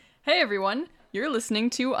Hey everyone, you're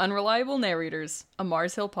listening to Unreliable Narrators, a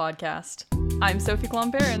Mars Hill podcast. I'm Sophie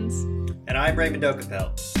Klomperens. And I'm Raymond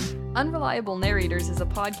Okapel. Unreliable Narrators is a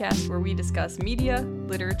podcast where we discuss media,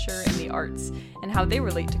 literature, and the arts, and how they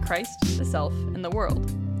relate to Christ, the self, and the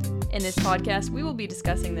world. In this podcast, we will be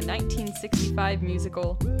discussing the 1965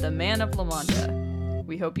 musical, The Man of La Mancha.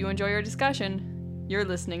 We hope you enjoy our discussion. You're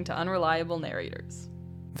listening to Unreliable Narrators.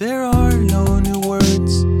 There are no new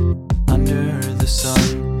words under the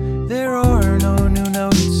sun. There are no new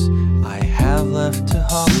notes I have left to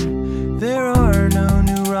hum. There are no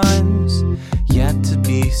new rhymes yet to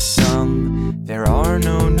be sung. There are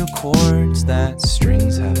no new chords that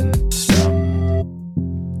strings haven't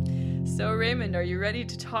strummed. So Raymond, are you ready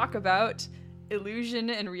to talk about illusion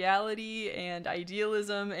and reality and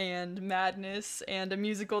idealism and madness and a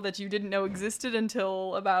musical that you didn't know existed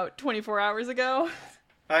until about 24 hours ago?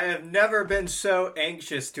 I have never been so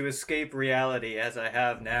anxious to escape reality as I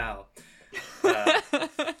have now.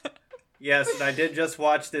 Yes, and I did just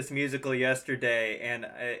watch this musical yesterday, and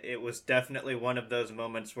it was definitely one of those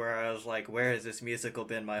moments where I was like, where has this musical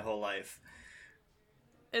been my whole life?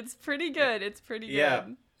 It's pretty good. Yeah,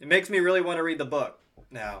 it makes me really want to read the book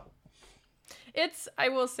now. I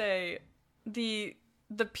will say, the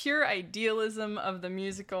pure idealism of the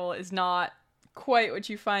musical is not quite what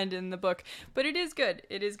you find in the book, but it is good.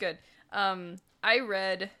 I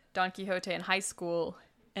read Don Quixote in high school,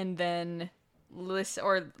 and then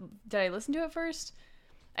did I listen to it first?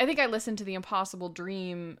 I think I listened to The Impossible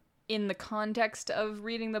Dream in the context of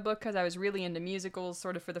reading the book because I was really into musicals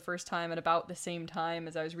sort of for the first time at about the same time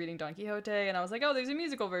as I was reading Don Quixote, and I was like, oh, there's a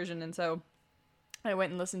musical version, and so I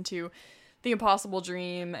went and listened to The Impossible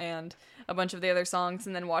Dream and a bunch of the other songs,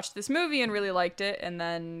 and then watched this movie and really liked it, and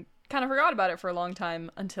then kind of forgot about it for a long time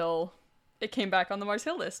until it came back on the Mars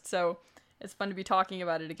Hill list. So it's fun to be talking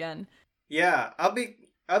about it again. Yeah, I'll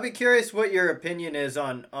be curious what your opinion is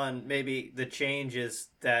on maybe the changes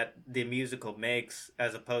that the musical makes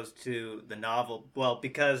as opposed to the novel. Well,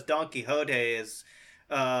 because Don Quixote is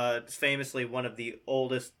famously one of the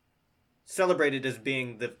oldest, celebrated as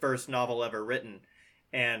being the first novel ever written.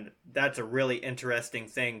 And that's a really interesting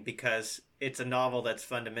thing because it's a novel that's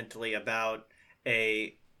fundamentally about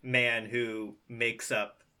a man who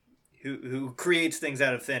who creates things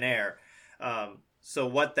out of thin air. So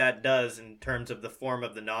what that does in terms of the form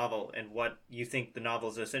of the novel and what you think the novel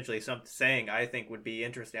is essentially saying, I think would be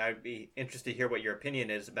interesting. I'd be interested to hear what your opinion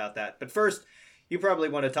is about that. But first, you probably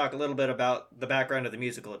want to talk a little bit about the background of the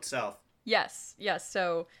musical itself. Yes.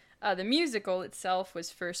 So the musical itself was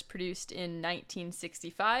first produced in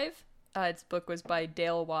 1965. Its book was by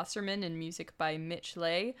Dale Wasserman and music by Mitch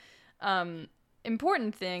Leigh.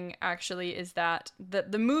 Important thing, actually, is that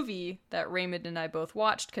the movie that Raymond and I both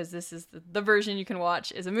watched, because this is the version you can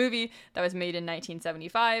watch, is a movie that was made in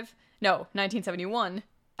 1971,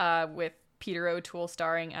 with Peter O'Toole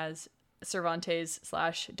starring as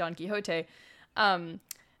Cervantes/Don Quixote.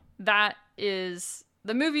 That is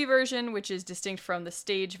the movie version, which is distinct from the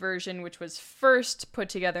stage version, which was first put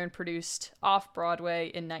together and produced off-Broadway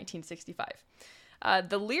in 1965.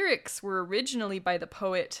 The lyrics were originally by the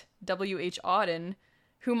poet W.H. Auden,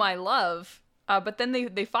 whom I love, but then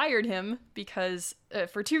they fired him because,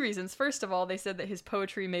 for two reasons. First of all, they said that his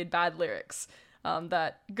poetry made bad lyrics,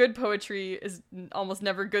 that good poetry is almost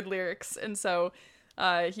never good lyrics, and so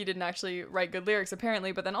he didn't actually write good lyrics,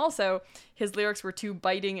 apparently, but then also his lyrics were too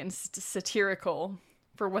biting and satirical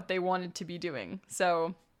for what they wanted to be doing,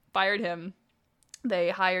 so fired him.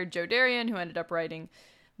 They hired Joe Darion, who ended up writing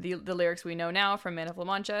the lyrics we know now from Man of La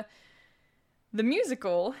Mancha. The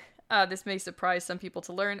musical, this may surprise some people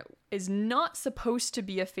to learn, is not supposed to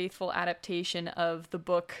be a faithful adaptation of the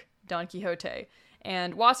book Don Quixote.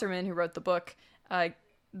 And Wasserman, who wrote the book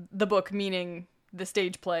meaning the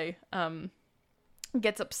stage play,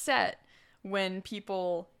 gets upset when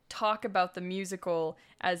people talk about the musical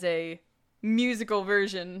as a musical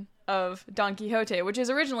version of Don Quixote, which is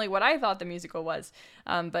originally what I thought the musical was,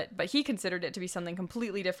 but he considered it to be something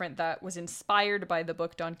completely different that was inspired by the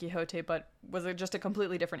book Don Quixote, but was just a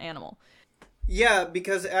completely different animal. Yeah,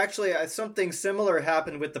 because actually something similar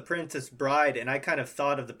happened with The Princess Bride, and I kind of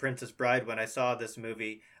thought of The Princess Bride when I saw this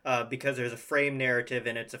movie, because there's a frame narrative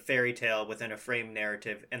and it's a fairy tale within a frame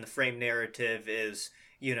narrative, and the frame narrative is,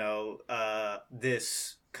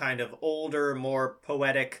 this kind of older, more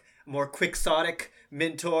poetic, more quixotic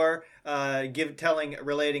mentor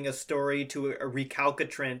relating a story to a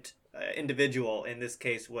recalcitrant individual. In this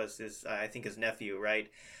case was his nephew, right?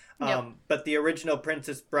 Yep. But the original the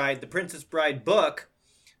Princess Bride book,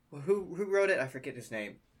 who wrote it? I forget his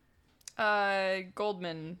name. William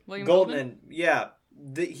Goldman. Yeah.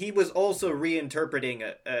 he was also reinterpreting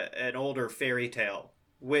an older fairy tale,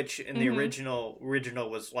 which in the original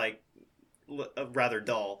was like rather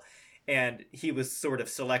dull, and he was sort of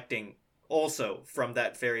selecting also from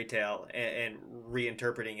that fairy tale and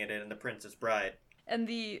reinterpreting it in The Princess Bride. And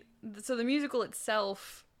so the musical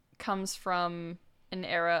itself comes from an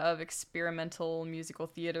era of experimental musical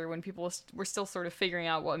theater when people were still sort of figuring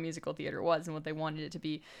out what musical theater was and what they wanted it to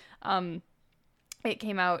be. It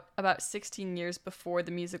came out about 16 years before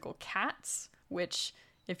the musical Cats, which,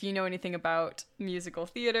 if you know anything about musical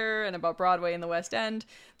theater and about Broadway and the West End,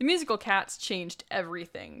 the musical Cats changed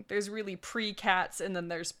everything. There's really pre-Cats and then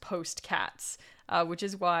there's post-Cats, which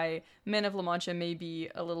is why Men of La Mancha may be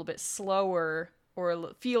a little bit slower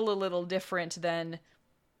or feel a little different than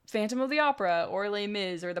Phantom of the Opera or Les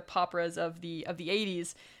Mis or the Paperas of the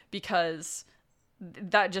 80s, because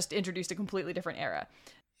that just introduced a completely different era.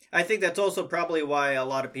 I think that's also probably why a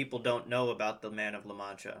lot of people don't know about the Man of La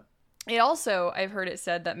Mancha. It also, I've heard it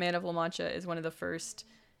said that Man of La Mancha is one of the first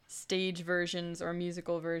stage versions or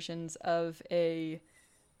musical versions of a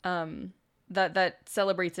that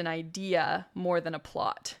celebrates an idea more than a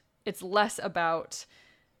plot. It's less about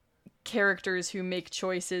characters who make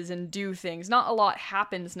choices and do things. Not a lot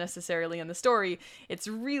happens necessarily in the story. It's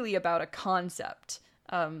really about a concept.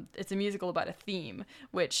 It's a musical about a theme,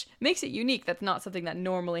 which makes it unique. That's not something that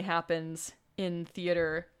normally happens in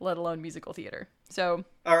theater, let alone musical theater. So,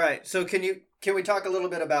 all right. So can we talk a little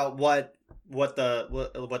bit about what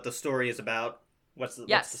the story is about? What's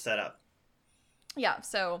the setup? Yeah.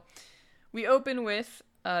 So we open with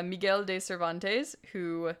Miguel de Cervantes,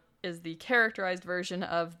 who is the characterized version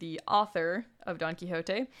of the author of Don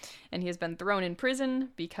Quixote, and he has been thrown in prison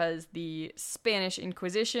because the Spanish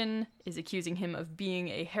Inquisition is accusing him of being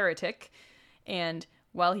a heretic, and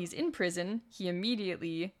while he's in prison, he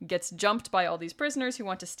immediately gets jumped by all these prisoners who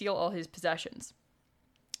want to steal all his possessions,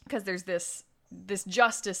 because there's this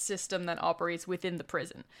justice system that operates within the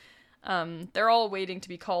prison. They're all waiting to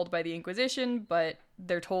be called by the Inquisition, but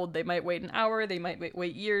they're told they might wait an hour, they might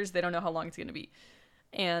wait years, they don't know how long it's going to be.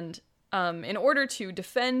 And in order to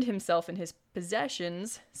defend himself and his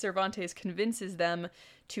possessions, Cervantes convinces them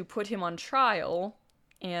to put him on trial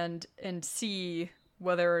and see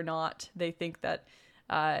whether or not they think that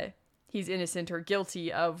he's innocent or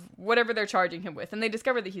guilty of whatever they're charging him with. And they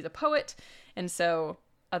discover that he's a poet, and so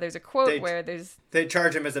there's a quote they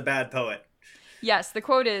charge him as a bad poet. Yes, the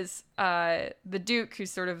quote is the Duke,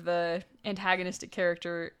 who's sort of the antagonistic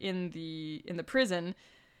character in the prison.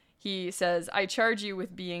 He says, "I charge you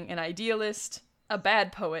with being an idealist, a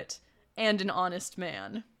bad poet, and an honest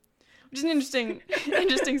man," which is an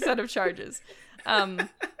interesting set of charges.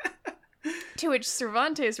 To which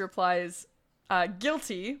Cervantes replies,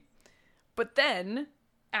 "Guilty," but then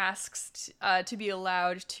asks to be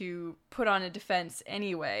allowed to put on a defense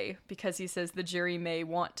anyway, because he says the jury may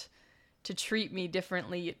want to treat me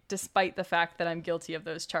differently despite the fact that I'm guilty of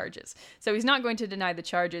those charges. So he's not going to deny the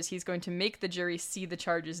charges, he's going to make the jury see the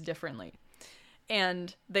charges differently.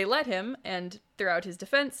 And they let him, and throughout his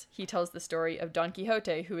defense, he tells the story of Don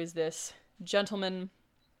Quixote, who is this gentleman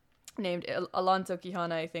named Alonso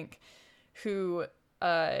Quijana, I think, who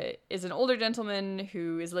is an older gentleman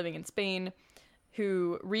who is living in Spain,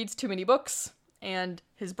 who reads too many books, and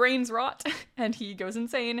his brains rot, and he goes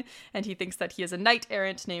insane, and he thinks that he is a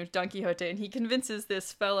knight-errant named Don Quixote, and he convinces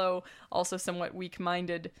this fellow, also somewhat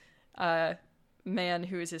weak-minded man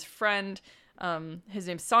who is his friend, his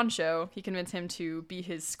name's Sancho, he convinced him to be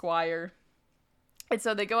his squire. And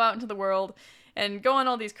so they go out into the world and go on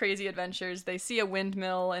all these crazy adventures. They see a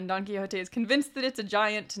windmill, and Don Quixote is convinced that it's a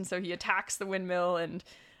giant, and so he attacks the windmill and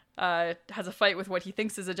has a fight with what he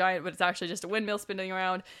thinks is a giant, but it's actually just a windmill spinning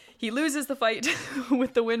around. He loses the fight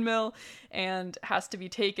with the windmill and has to be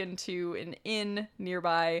taken to an inn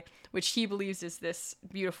nearby, which he believes is this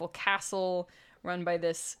beautiful castle run by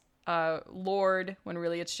this lord, when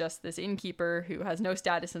really it's just this innkeeper who has no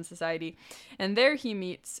status in society. And there he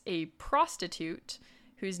meets a prostitute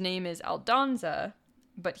whose name is Aldonza,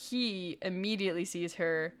 but he immediately sees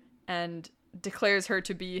her and declares her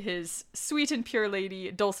to be his sweet and pure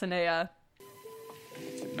lady, Dulcinea.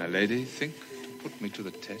 Did my lady think to put me to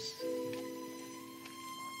the test?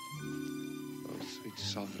 Oh, sweet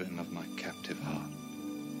sovereign of my captive heart,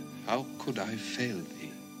 how could I fail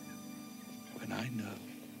thee when I know?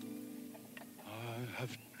 I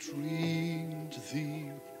have dreamed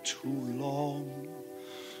thee too long,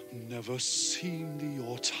 never seen thee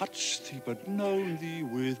or touched thee, but known thee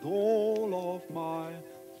with all of my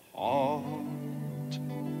heart.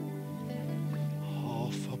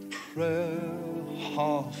 Half a prayer,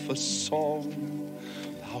 half a song,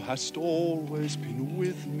 Thou hast always been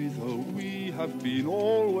with me, though we have been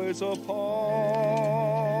always apart.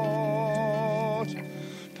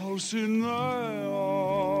 Dulcinea,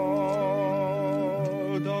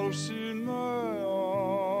 Dulcinea,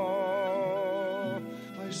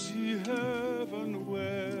 I see heaven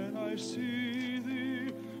when I see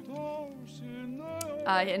thee, Dulcinea.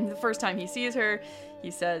 And the first time he sees her,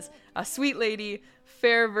 he says, "A sweet lady,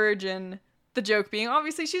 fair virgin." The joke being,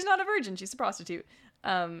 obviously, she's not a virgin, she's a prostitute.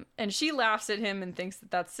 And she laughs at him and thinks that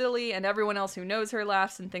that's silly, and everyone else who knows her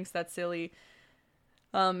laughs and thinks that's silly.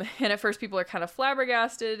 And at first people are kind of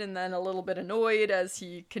flabbergasted and then a little bit annoyed as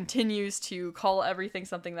he continues to call everything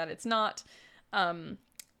something that it's not. And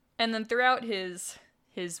then throughout his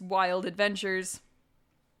wild adventures,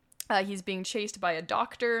 he's being chased by a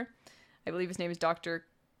doctor. I believe his name is Dr.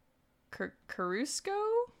 Carusco?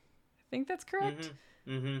 I think that's correct.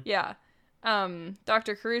 Yeah.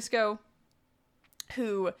 Dr. Carusco,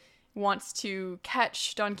 who wants to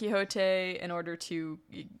catch Don Quixote in order to,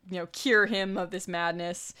 cure him of this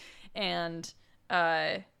madness. And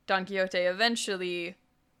Don Quixote eventually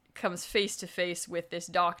comes face to face with this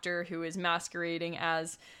doctor who is masquerading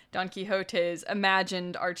as Don Quixote's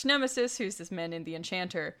imagined arch nemesis, who's this man in the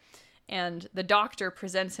Enchanter. And the doctor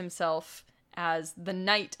presents himself as the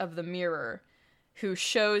Knight of the Mirror, who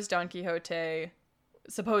shows Don Quixote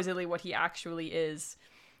supposedly what he actually is,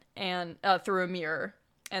 and through a mirror.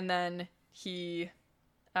 And then he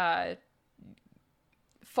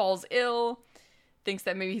falls ill, thinks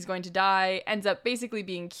that maybe he's going to die, ends up basically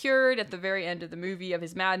being cured at the very end of the movie of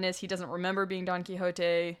his madness. He doesn't remember being Don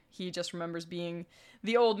Quixote. He just remembers being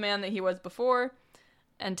the old man that he was before,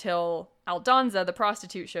 until Aldonza, the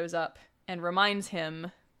prostitute, shows up and reminds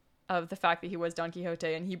him of the fact that he was Don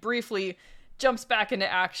Quixote, and he briefly jumps back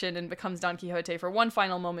into action and becomes Don Quixote for one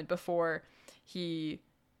final moment before he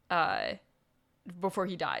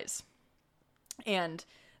dies. And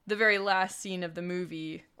the very last scene of the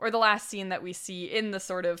movie, or the last scene that we see in the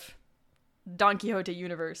sort of Don Quixote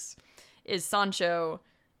universe, is Sancho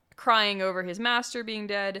crying over his master being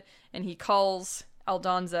dead, and he calls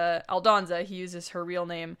Aldonza, he uses her real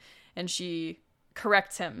name, and she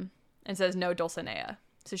corrects him and says, "No, Dulcinea."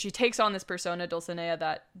 So she takes on this persona, Dulcinea,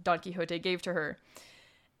 that Don Quixote gave to her.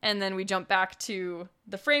 And then we jump back to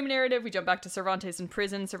the frame narrative. We jump back to Cervantes in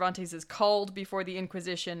prison. Cervantes is called before the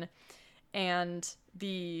Inquisition, and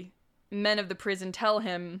the men of the prison tell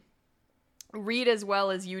him, "Read as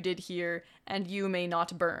well as you did here, and you may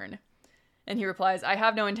not burn." And he replies, "I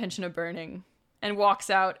have no intention of burning," and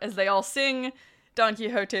walks out as they all sing Don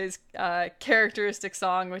Quixote's characteristic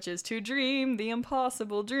song, which is "To dream the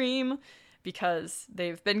impossible dream," because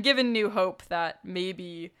they've been given new hope that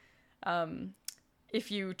maybe if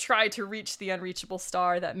you try to reach the unreachable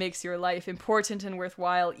star, that makes your life important and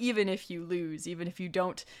worthwhile, even if you lose, even if you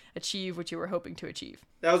don't achieve what you were hoping to achieve.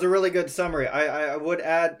 That was a really good summary. I want to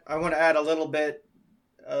add a little bit,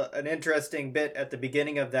 an interesting bit at the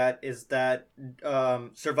beginning of that is that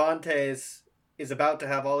Cervantes is about to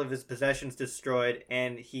have all of his possessions destroyed,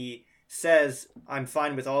 and he says, "I'm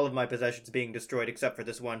fine with all of my possessions being destroyed except for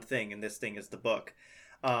this one thing, and this thing is the book."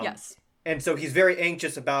 Yes. And so he's very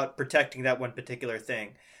anxious about protecting that one particular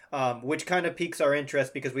thing, which kind of piques our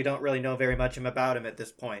interest because we don't really know very much about him at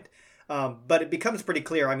this point. But it becomes pretty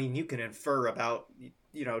clear. I mean, you can infer about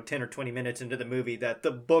 10 or 20 minutes into the movie that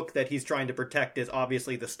the book that he's trying to protect is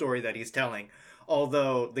obviously the story that he's telling,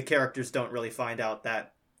 although the characters don't really find that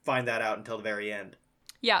out until the very end.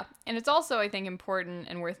 Yeah, and it's also, I think, important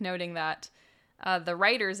and worth noting that the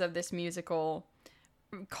writers of this musical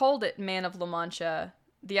called it Man of La Mancha,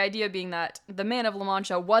 the idea being that the Man of La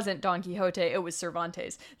Mancha wasn't Don Quixote, it was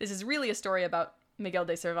Cervantes. This is really a story about Miguel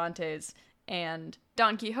de Cervantes, and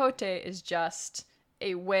Don Quixote is just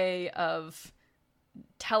a way of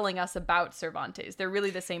telling us about Cervantes. They're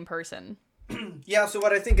really the same person. Yeah, so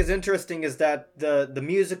what I think is interesting is that the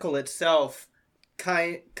musical itself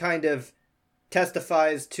kind of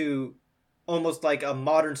testifies to almost like a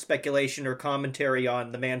modern speculation or commentary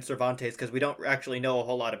on the man Cervantes, because we don't actually know a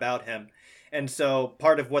whole lot about him. And so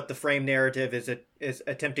part of what the frame narrative is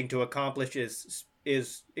attempting to accomplish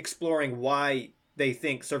is exploring why they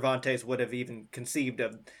think Cervantes would have even conceived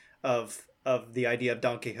of the idea of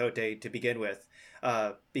Don Quixote to begin with,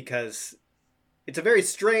 because it's a very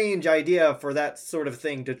strange idea for that sort of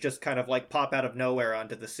thing to just kind of like pop out of nowhere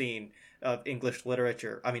onto the scene of English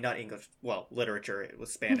literature. I mean, not English, well, literature. It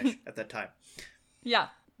was Spanish at that time. Yeah.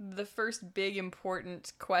 The first big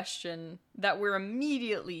important question that we're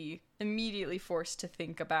immediately forced to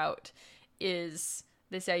think about is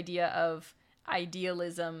this idea of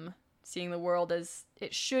idealism, seeing the world as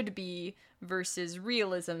it should be, versus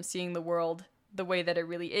realism, seeing the world the way that it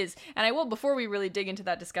really is. And I will, before we really dig into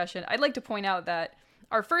that discussion, I'd like to point out that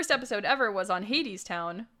our first episode ever was on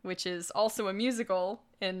Hadestown, which is also a musical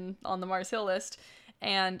on the Mars Hill list,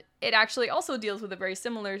 and it actually also deals with a very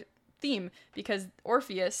similar theme, because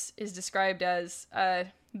Orpheus is described as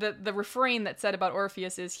the refrain that's said about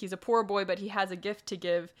Orpheus is he's a poor boy, but he has a gift to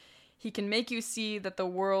give. He can make you see that the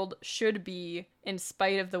world should be in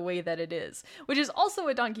spite of the way that it is, which is also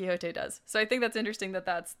what Don Quixote does. So I think that's interesting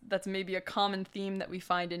that's maybe a common theme that we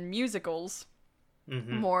find in musicals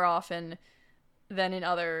more often than in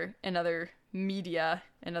other media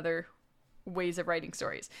and other ways of writing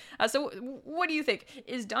stories. So what do you think?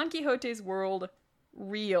 Is Don Quixote's world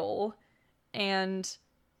real? And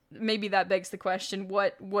maybe that begs the question,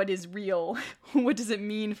 what is real? What does it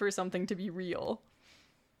mean for something to be real?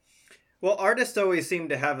 Well, artists always seem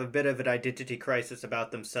to have a bit of an identity crisis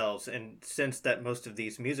about themselves, and since that most of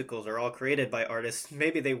these musicals are all created by artists,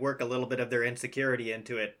 maybe they work a little bit of their insecurity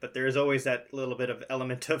into it, but there's always that little bit of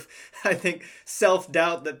element of, I think,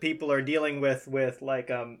 self-doubt that people are dealing with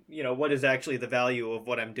like, what is actually the value of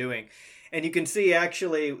what I'm doing? And you can see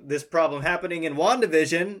actually this problem happening in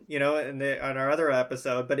WandaVision, on our other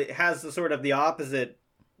episode, but it has the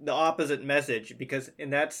opposite message, because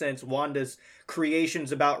in that sense, Wanda's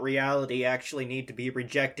creations about reality actually need to be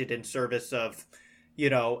rejected in service of,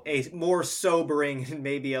 a more sobering and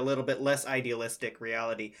maybe a little bit less idealistic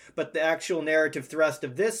reality. But the actual narrative thrust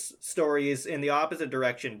of this story is in the opposite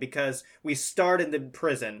direction, because we start in the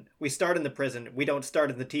prison. We don't start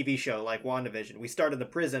in the TV show like WandaVision. We start in the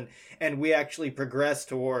prison, and we actually progress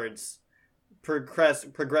towards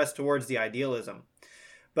the idealism.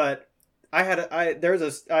 But I have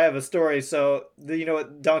a story. So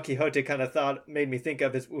what Don Quixote kind of made me think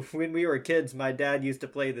of is when we were kids, my dad used to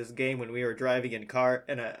play this game when we were driving in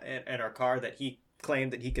our car that he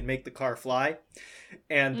claimed that he could make the car fly,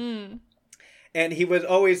 and he was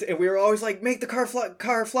always, and we were always like, make the car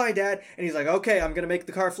fly, Dad. And he's like, okay, I'm gonna make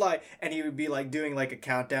the car fly, and he would be like doing like a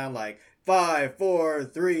countdown, like 5, 4,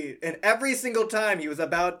 3, and every single time he was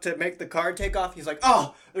about to make the car take off, he's like,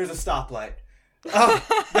 oh, there's a stoplight. Oh,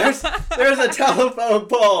 there's a telephone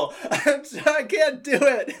pole. I can't do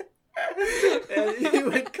it. And he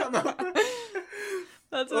would come up.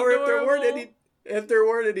 That's or adorable. if there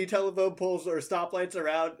weren't any telephone poles or stoplights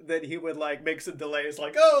around, then he would like make some delays,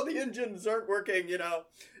 like, oh, the engines aren't working,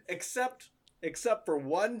 Except for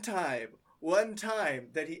one time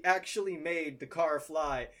that he actually made the car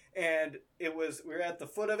fly, and we were at the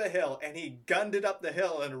foot of a hill, and he gunned it up the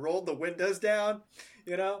hill and rolled the windows down,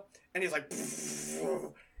 and he's like,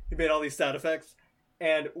 he made all these sound effects,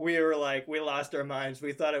 and we were like, we lost our minds.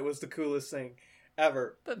 We thought it was the coolest thing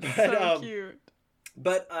ever. That's so cute.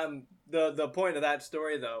 But the point of that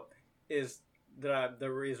story, though, is that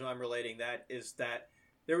the reason I'm relating that is that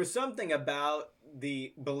there was something about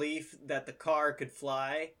the belief that the car could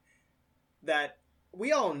fly that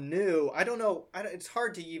we all knew. I don't know. It's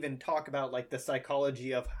hard to even talk about like the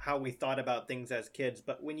psychology of how we thought about things as kids.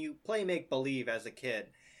 But when you play make-believe as a kid,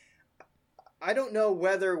 I don't know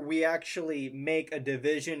whether we actually make a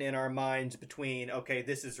division in our minds between, okay,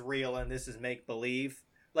 this is real and this is make-believe.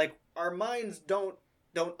 Like, our minds don't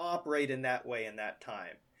operate in that way in that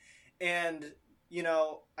time. And,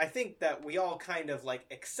 I think that we all kind of like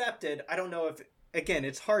accepted, I don't know if, again,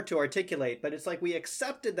 it's hard to articulate, but it's like we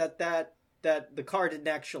accepted that the car didn't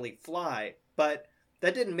actually fly, but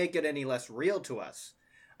that didn't make it any less real to us.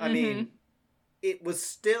 I mean, it was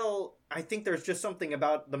still, I think there's just something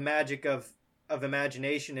about the magic of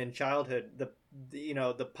imagination in childhood.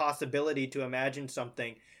 The possibility to imagine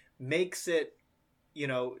something makes it,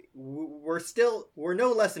 we're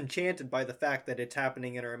no less enchanted by the fact that it's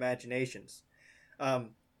happening in our imaginations.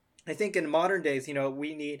 I think in modern days,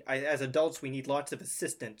 as adults, we need lots of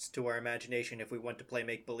assistance to our imagination if we want to play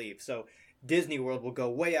make-believe. So Disney World will go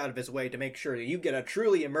way out of its way to make sure that you get a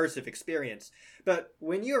truly immersive experience. But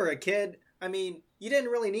when you were a kid, I mean, you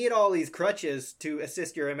didn't really need all these crutches to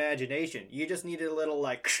assist your imagination. You just needed a little,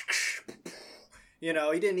 like, you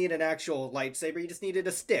didn't need an actual lightsaber. You just needed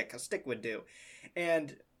a stick. A stick would do.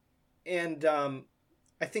 And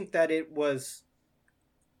I think that it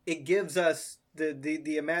gives us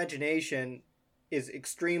the imagination is an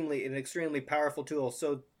extremely powerful tool.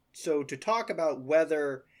 So to talk about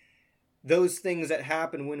whether those things that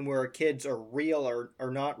happen when we're kids are real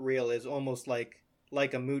or not real is almost like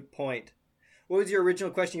a moot point. What was your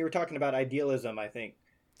original question? You were talking about idealism, I think.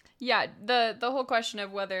 Yeah, the whole question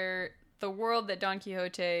of whether the world that Don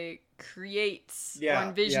Quixote creates or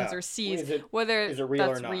envisions or sees, whether is it real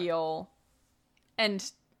that's or not? real. And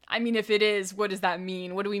I mean, if it is, what does that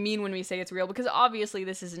mean? What do we mean when we say it's real? Because obviously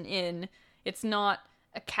this is an inn. It's not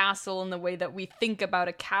a castle in the way that we think about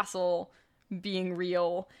a castle being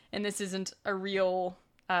real. And this isn't a real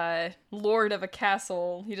lord of a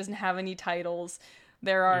castle. He doesn't have any titles.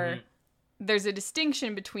 There's a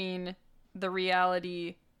distinction between the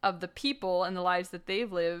reality of the people and the lives that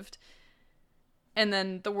they've lived and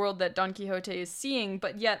then the world that Don Quixote is seeing,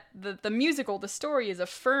 but yet the musical, the story is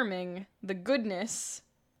affirming the goodness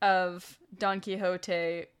of Don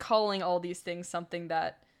Quixote, calling all these things something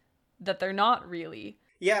that they're not really.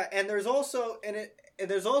 Yeah, and there's also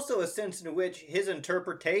a sense in which his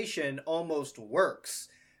interpretation almost works,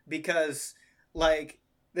 because like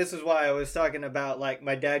this is why I was talking about like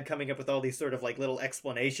my dad coming up with all these sort of like little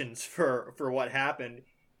explanations for what happened,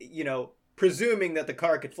 you know, presuming that the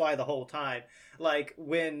car could fly the whole time. Like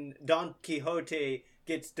when Don Quixote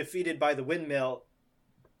gets defeated by the windmill,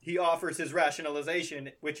 he offers his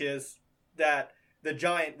rationalization, which is that the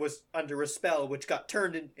giant was under a spell, which got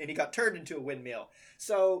turned in, and he got turned into a windmill.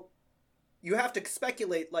 So you have to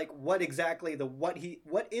speculate, like, what exactly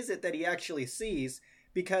what is it that he actually sees?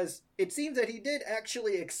 Because it seems that he did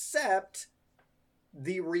actually accept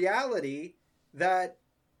the reality that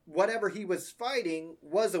whatever he was fighting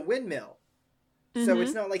was a windmill. Mm-hmm. So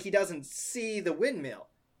it's not like he doesn't see the windmill.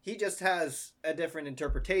 He just has a different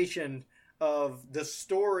interpretation of the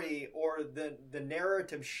story or the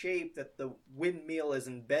narrative shape that the windmill is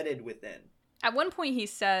embedded within. At one point he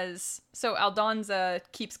says, so Aldonza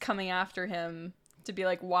keeps coming after him to be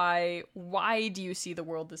like, why do you see the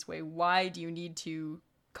world this way? Why do you need to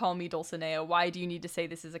call me Dulcinea? Why do you need to say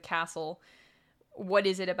this is a castle? What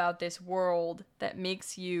is it about this world that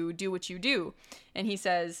makes you do what you do? And he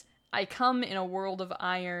says, I come in a world of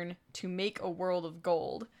iron to make a world of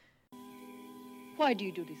gold. Why do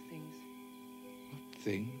you do these things? What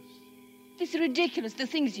things? It's ridiculous, the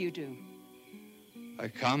things you do. I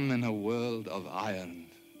come in a world of iron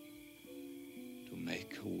to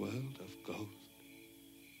make a world of gold.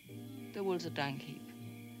 The world's a dung heap,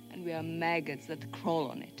 and we are maggots that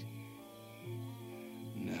crawl on it.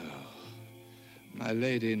 No. My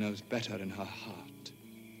lady knows better in her heart.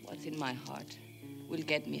 What's in my heart will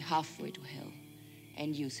get me halfway to hell.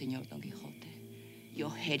 And you, Senor Don Quixote, your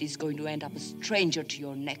head is going to end up a stranger to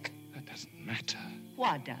your neck. That doesn't matter.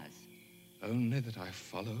 What does? Only that I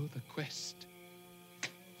follow the quest.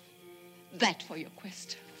 That for your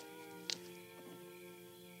quest.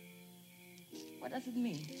 What does it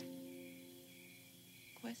mean?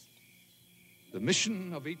 Quest? The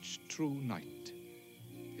mission of each true knight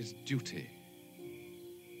is duty.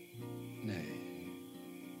 Nay,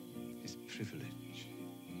 is privilege.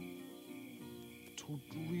 To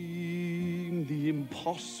dream the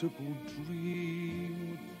impossible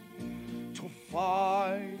dream, to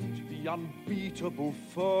fight the unbeatable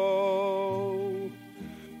foe,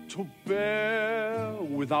 to bear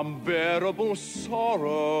with unbearable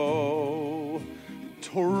sorrow,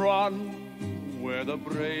 to run where the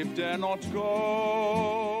brave dare not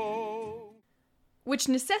go. Which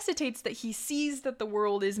necessitates that he sees that the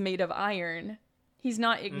world is made of iron. He's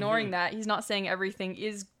not ignoring that. He's not saying everything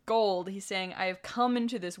is gold. He's saying, I have come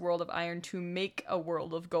into this world of iron to make a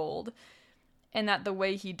world of gold. And that the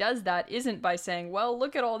way he does that isn't by saying, well,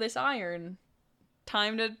 look at all this iron.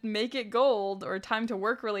 Time to make it gold, or time to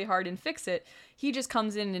work really hard and fix it. He just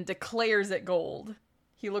comes in and declares it gold.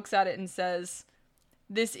 He looks at it and says,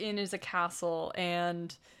 this inn is a castle,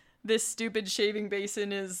 and this stupid shaving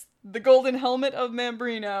basin is the golden helmet of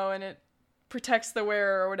Mambrino, and it protects the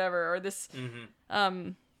wearer or whatever, or this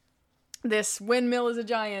this windmill is a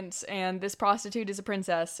giant, and this prostitute is a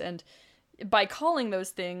princess. And by calling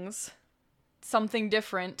those things something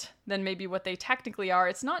different than maybe what they technically are,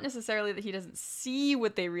 it's not necessarily that he doesn't see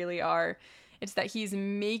what they really are, it's that he's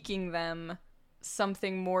making them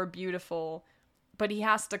something more beautiful, but he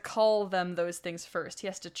has to call them those things first. He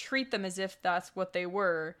has to treat them as if that's what they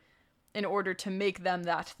were in order to make them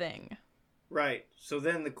that thing. Right. So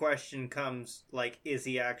then the question comes, like, is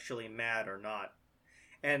he actually mad or not?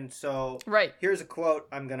 And so right. Here's a quote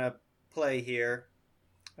I'm going to play here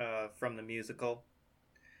from the musical,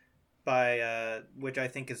 by which I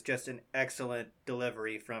think is just an excellent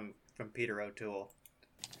delivery from Peter O'Toole.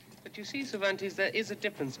 But you see, Cervantes, there is a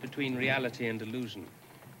difference between reality and illusion,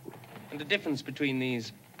 and a difference between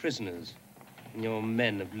these prisoners and your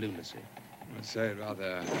men of lunacy. I would say,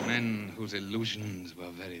 rather, men whose illusions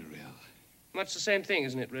were very real. Much the same thing,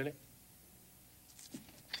 isn't it, really?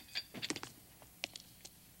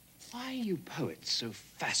 Why are you poets so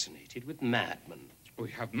fascinated with madmen?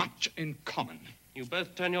 We have much in common. You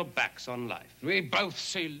both turn your backs on life. We both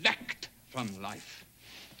select from life.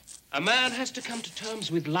 A man has to come to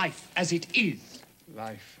terms with life as it is.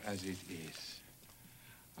 Life as it is.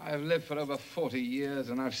 I've lived for over 40 years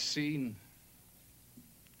and I've seen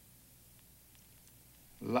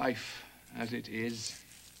life as it is.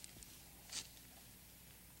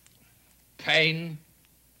 Pain,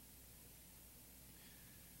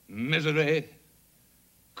 misery,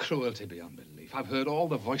 cruelty beyond belief. I've heard all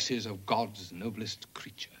the voices of God's noblest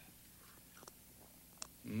creature.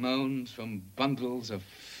 Moans from bundles of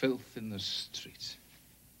filth in the streets.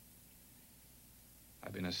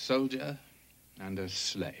 I've been a soldier and a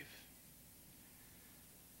slave.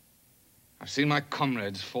 I've seen my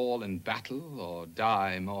comrades fall in battle or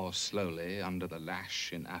die more slowly under the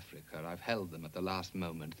lash in Africa. I've held them at the last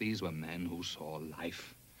moment. These were men who saw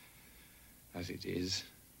life as it is,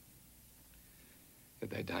 but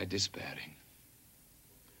they died despairing.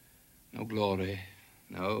 No glory,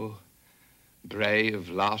 no brave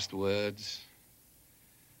last words,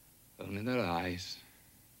 only their eyes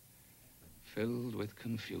filled with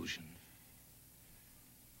confusion,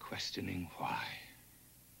 questioning why.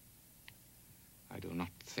 I do not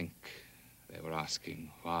think they were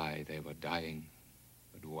asking why they were dying,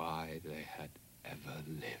 but why they had ever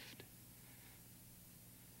lived.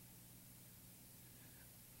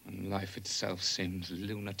 When life itself seems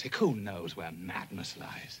lunatic, who knows where madness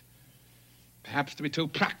lies? Perhaps to be too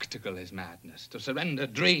practical is madness. To surrender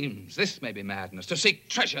dreams, this may be madness. To seek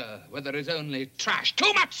treasure where there is only trash.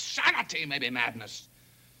 Too much sanity may be madness.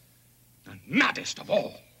 And maddest of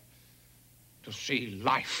all, to see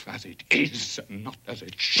life as it is and not as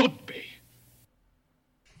it should be.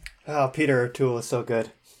 Oh, Peter O'Toole is so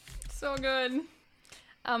good. So good.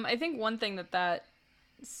 I think one thing that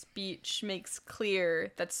speech makes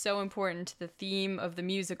clear that's so important to the theme of the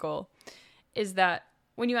musical is that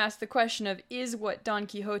when you ask the question of, is what Don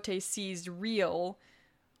Quixote sees real?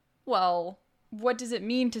 Well, what does it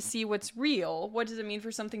mean to see what's real? What does it mean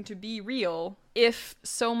for something to be real if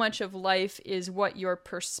so much of life is what your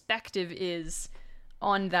perspective is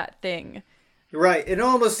on that thing? Right. It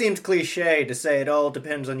almost seems cliche to say it all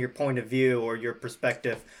depends on your point of view or your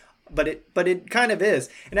perspective, but it kind of is.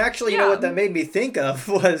 And actually, you know what that made me think of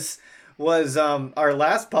was our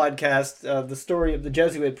last podcast, the story of the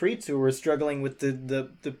Jesuit priests who were struggling with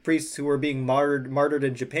the priests who were being martyred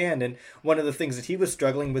in Japan. And one of the things that he was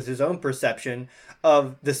struggling with his own perception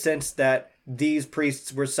of the sense that these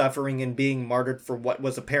priests were suffering and being martyred for what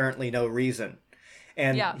was apparently no reason.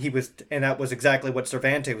 And and that was exactly what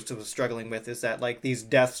Cervantes was struggling with, is that like these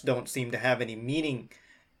deaths don't seem to have any meaning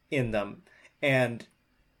in them. And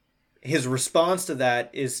his response to that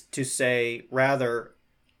is to say, rather,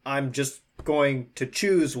 I'm just going to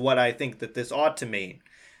choose what I think that this ought to mean,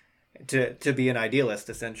 to be an idealist,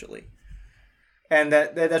 essentially. And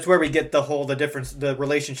that's where we get the difference, the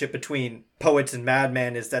relationship between poets and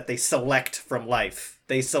madmen is that they select from life.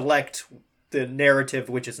 They select the narrative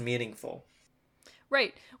which is meaningful.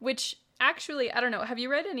 Right, which actually, I don't know, have you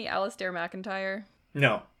read any Alistair MacIntyre?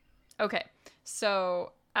 No. Okay,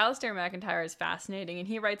 so Alistair MacIntyre is fascinating, and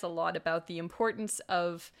he writes a lot about the importance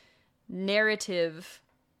of narrative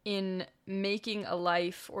in making a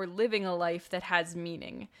life or living a life that has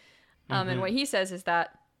meaning. And what he says is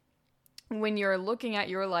that when you're looking at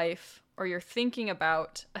your life or you're thinking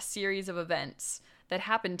about a series of events that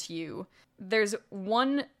happen to you, there's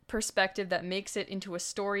one perspective that makes it into a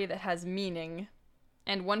story that has meaning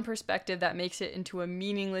and one perspective that makes it into a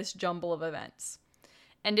meaningless jumble of events.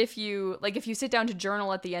 And if you sit down to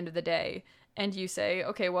journal at the end of the day and you say,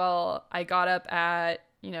 okay, well, I got up at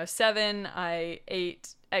 7, I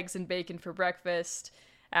ate eggs and bacon for breakfast.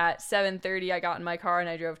 At 7:30, I got in my car and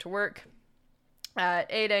I drove to work. At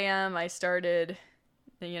 8 a.m., I started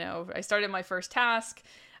my first task.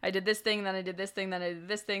 I did this thing, then I did this thing, then I did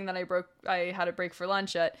this thing, then I had a break for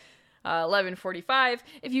lunch at 11:45.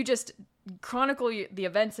 If you just chronicle the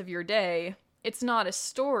events of your day, it's not a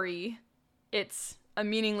story, it's a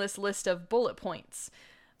meaningless list of bullet points.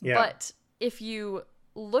 Yeah. But if you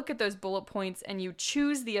look at those bullet points and you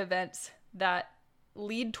choose the events that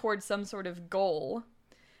lead towards some sort of goal,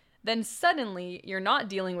 then suddenly you're not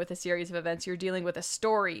dealing with a series of events, you're dealing with a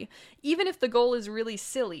story. Even if the goal is really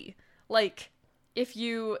silly. Like, if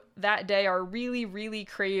you that day are really, really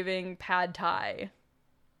craving pad thai.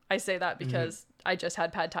 I say that because I just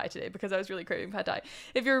had pad thai today because I was really craving pad thai.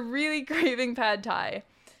 If you're really craving pad thai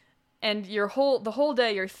and the whole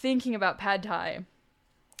day you're thinking about pad thai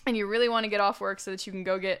and you really want to get off work so that you can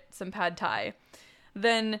go get some pad thai,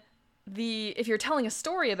 then if you're telling a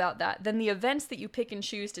story about that, then the events that you pick and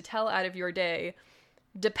choose to tell out of your day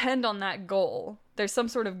depend on that goal. There's some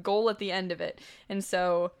sort of goal at the end of it. And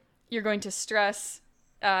so you're going to stress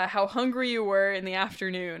how hungry you were in the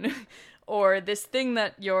afternoon or this thing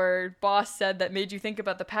that your boss said that made you think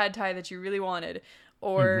about the pad thai that you really wanted,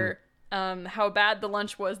 or how bad the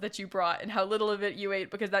lunch was that you brought and how little of it you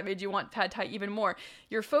ate because that made you want pad thai even more.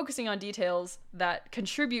 You're focusing on details that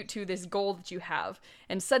contribute to this goal that you have,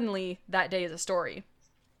 and suddenly that day is a story.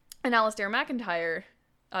 And Alistair MacIntyre,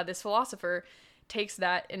 this philosopher, takes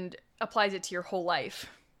that and applies it to your whole life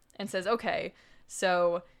and says, okay,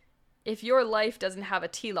 so if your life doesn't have a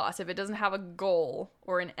telos, if it doesn't have a goal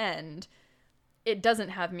or an end, it doesn't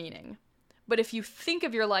have meaning. But if you think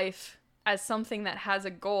of your life as something that has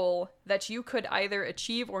a goal that you could either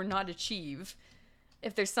achieve or not achieve,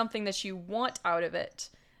 if there's something that you want out of it,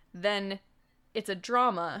 then it's a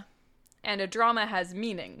drama, and a drama has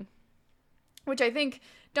meaning. Which I think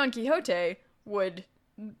Don Quixote would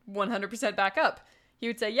 100% back up. He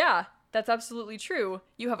would say, yeah, that's absolutely true.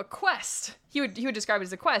 You have a quest. He would describe it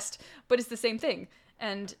as a quest, but it's the same thing.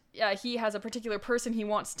 And he has a particular person he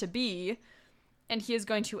wants to be, and he is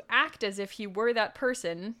going to act as if he were that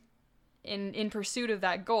person in pursuit of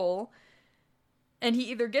that goal, and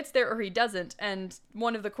he either gets there or he doesn't. And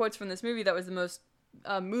one of the quotes from this movie that was the most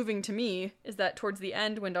moving to me is that towards the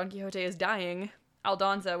end, when Don Quixote is dying,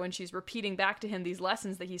 Aldonza, when she's repeating back to him these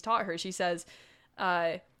lessons that he's taught her, she says,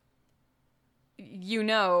 you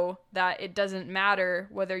know that it doesn't matter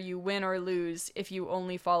whether you win or lose if you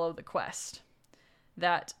only follow the quest.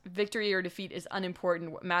 That victory or defeat is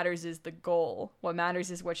unimportant. What matters is the goal. What matters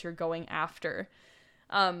is what you're going after.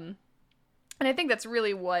 And I think that's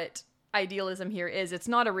really what idealism here is. It's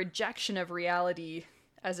not a rejection of reality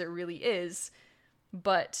as it really is,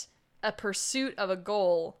 but a pursuit of a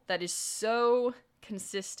goal that is so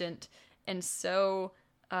consistent and so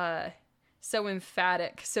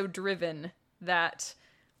emphatic, so driven, that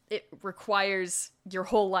it requires your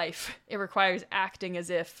whole life. It requires acting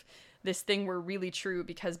as if this thing were really true,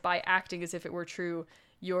 because by acting as if it were true,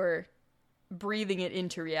 you're breathing it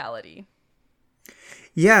into reality.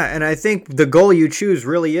 Yeah, and I think the goal you choose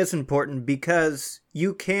really is important, because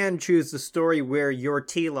you can choose the story where your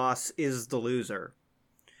telos is the loser.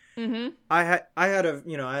 Mm-hmm. I had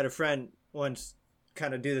a friend once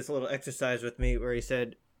kind of do this little exercise with me where he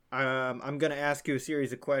said, I'm going to ask you a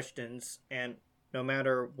series of questions, and no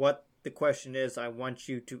matter what the question is, I want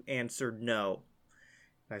you to answer no.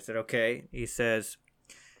 I said, okay. He says,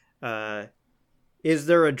 is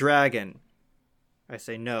there a dragon? I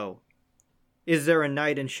say no. Is there a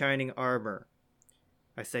knight in shining armor?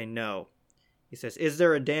 I say no. He says, is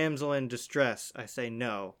there a damsel in distress? I say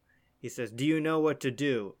no. He says, do you know what to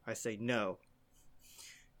do? I say no.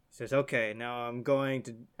 He says, okay, now I'm going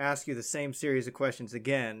to ask you the same series of questions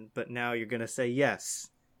again, but now you're going to say yes.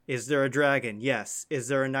 Is there a dragon? Yes. Is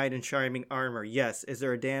there a knight in shining armor? Yes. Is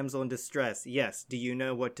there a damsel in distress? Yes. Do you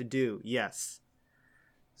know what to do? Yes.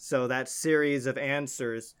 So that series of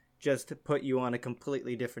answers just put you on a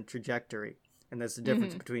completely different trajectory. And there's the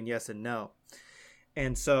difference between yes and no.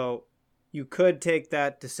 And so you could take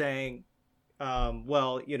that to saying,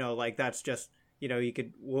 well, like that's just, you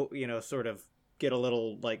could, sort of get a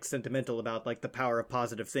little like sentimental about like the power of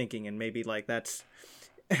positive thinking, and maybe like that's,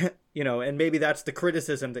 and maybe that's the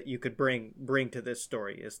criticism that you could bring to this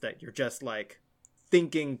story, is that you're just like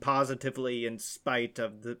thinking positively in spite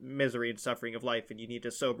of the misery and suffering of life, and you need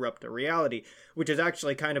to sober up to reality, which is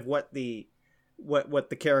actually kind of what the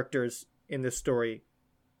characters in this story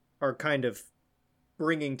are kind of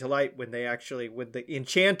bringing to light when the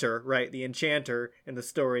enchanter, right? The enchanter in the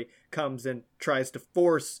story comes and tries to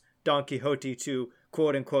force Don Quixote to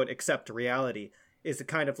quote unquote accept reality. Is it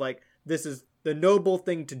kind of like, this is the noble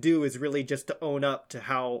thing to do, is really just to own up to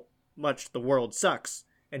how much the world sucks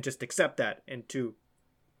and just accept that, and to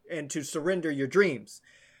surrender your dreams.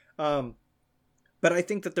 But I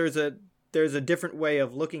think that there's a different way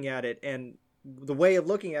of looking at it, and the way of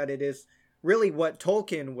looking at it is really what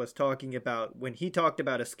Tolkien was talking about when he talked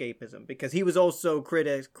about escapism, because he was also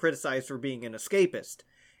criticized for being an escapist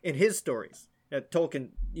in his stories. Tolkien,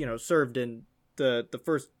 served in the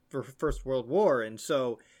First World War, and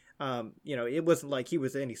so it wasn't like he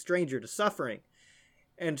was any stranger to suffering.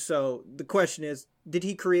 And so the question is, did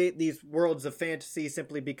he create these worlds of fantasy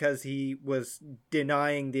simply because he was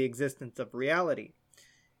denying the existence of reality?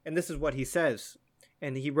 And this is what he says.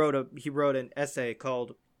 And he wrote an essay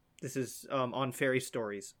called, this is on fairy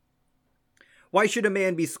stories. Why should a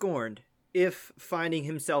man be scorned if, finding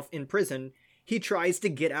himself in prison, he tries to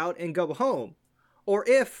get out and go home? Or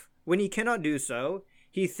if, when he cannot do so,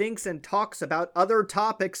 he thinks and talks about other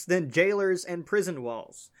topics than jailers and prison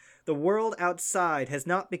walls? The world outside has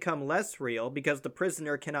not become less real because the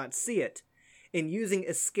prisoner cannot see it. In using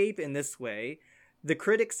escape in this way, the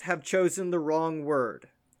critics have chosen the wrong word.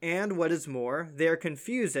 And what is more, they are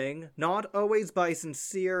confusing, not always by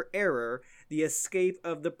sincere error, the escape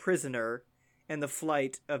of the prisoner and the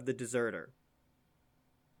flight of the deserter.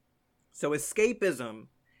 So escapism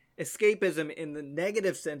in the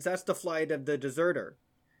negative sense, that's the flight of the deserter.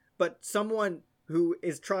 But someone who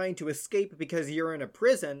is trying to escape because you're in a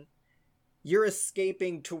prison, you're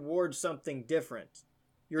escaping towards something different.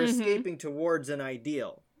 You're escaping towards an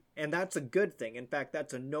ideal. And that's a good thing. In fact,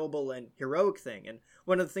 that's a noble and heroic thing. And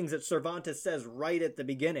one of the things that Cervantes says right at the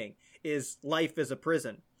beginning is life is a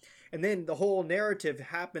prison. And then the whole narrative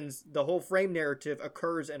happens, the whole frame narrative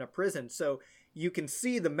occurs in a prison. So you can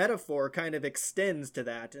see the metaphor kind of extends to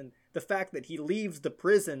that. And the fact that he leaves the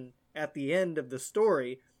prison at the end of the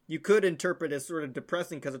story, you could interpret as sort of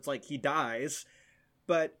depressing because it's like he dies.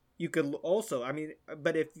 But you could also,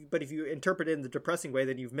 but if you interpret it in the depressing way,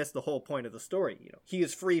 then you've missed the whole point of the story. You know, he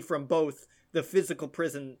is free from both the physical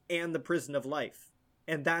prison and the prison of life.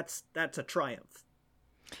 And that's a triumph.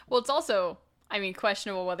 Well, it's also,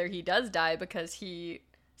 questionable whether he does die, because he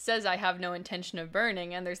says, I have no intention of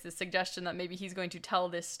burning, and there's this suggestion that maybe he's going to tell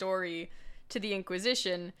this story to the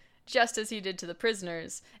Inquisition, just as he did to the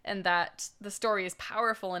prisoners, and that the story is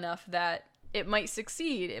powerful enough that it might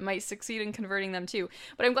succeed. It might succeed in converting them too.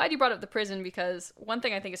 But I'm glad you brought up the prison, because one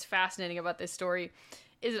thing I think is fascinating about this story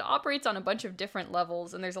is it operates on a bunch of different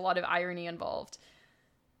levels, and there's a lot of irony involved.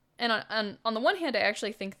 And on the one hand, I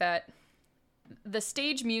actually think that the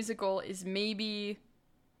stage musical is maybe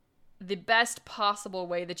the best possible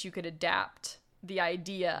way that you could adapt the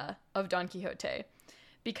idea of Don Quixote,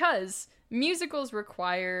 because musicals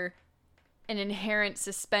require an inherent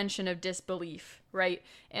suspension of disbelief, right?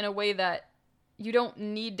 In a way that you don't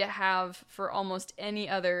need to have for almost any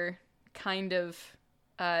other kind of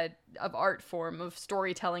art form, of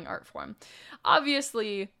storytelling art form.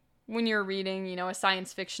 Obviously, when you're reading, a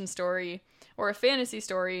science fiction story or a fantasy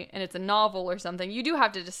story, and it's a novel or something, you do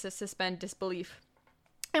have to suspend disbelief.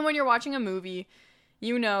 And when you're watching a movie,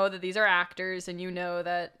 you know that these are actors, and you know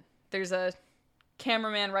that there's a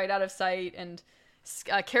cameraman right out of sight, and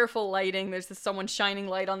careful lighting. There's someone shining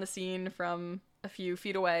light on the scene from a few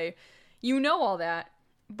feet away. You know all that,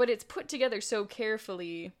 but it's put together so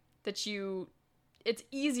carefully that it's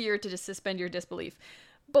easier to just suspend your disbelief.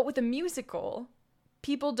 But with a musical,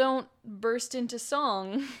 people don't burst into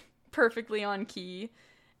song perfectly on key,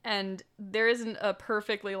 and there isn't a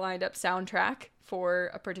perfectly lined up soundtrack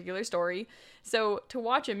for a particular story. So to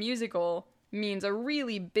watch a musical means a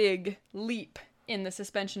really big leap in the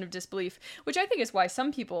suspension of disbelief, which I think is why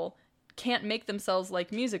some people can't make themselves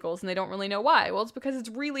like musicals, and they don't really know why. Well, it's because it's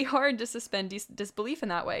really hard to suspend disbelief in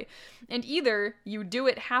that way. And either you do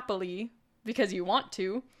it happily because you want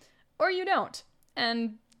to, or you don't.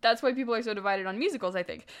 And that's why people are so divided on musicals, I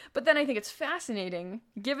think. But then I think it's fascinating,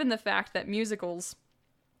 given the fact that musicals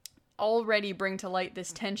already bring to light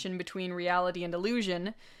this tension between reality and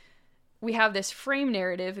illusion. We have this frame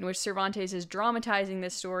narrative in which Cervantes is dramatizing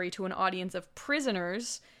this story to an audience of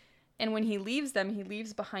prisoners, and when he leaves them, he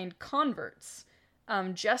leaves behind converts.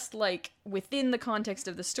 Just like within the context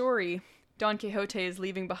of the story, Don Quixote is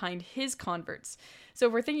leaving behind his converts. So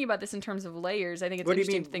if we're thinking about this in terms of layers, I think it's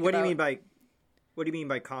interesting to think about... What do you mean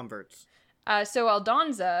by converts? So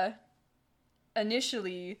Aldonza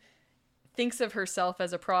initially thinks of herself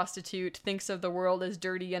as a prostitute, thinks of the world as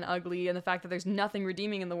dirty and ugly, and the fact that there's nothing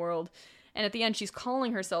redeeming in the world. And at the end, she's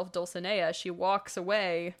calling herself Dulcinea. She walks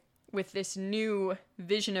away with this new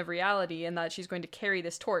vision of reality, and that she's going to carry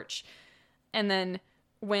this torch. And then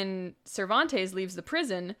when Cervantes leaves the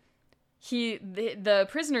prison, the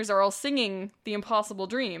prisoners are all singing The Impossible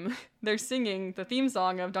Dream. They're singing the theme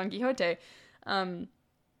song of Don Quixote. And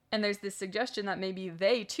there's this suggestion that maybe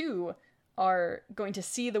they, too, are going to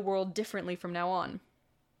see the world differently from now on.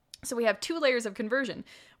 So we have two layers of conversion.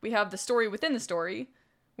 We have the story within the story,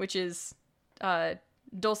 which is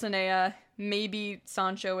Dulcinea, maybe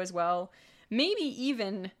Sancho as well. Maybe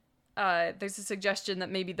even there's a suggestion that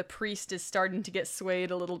maybe the priest is starting to get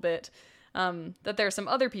swayed a little bit. That there are some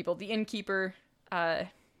other people, the innkeeper,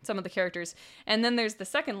 some of the characters. And then there's the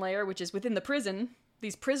second layer, which is within the prison.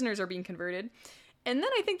 These prisoners are being converted. And then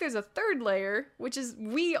I think there's a third layer, which is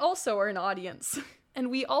we also are an audience.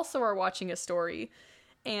 And we also are watching a story.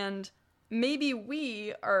 And maybe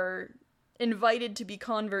we are invited to be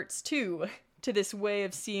converts too, to this way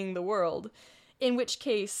of seeing the world. In which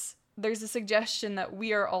case, there's a suggestion that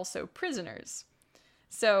we are also prisoners.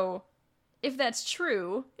 So, if that's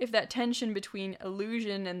true, if that tension between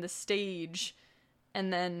illusion and the stage,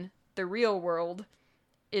 and then the real world,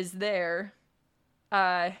 is there,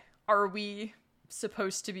 are we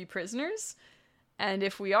supposed to be prisoners? And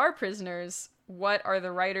if we are prisoners, what are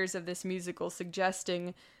the writers of this musical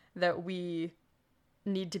suggesting that we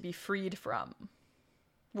need to be freed from?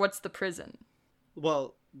 What's the prison?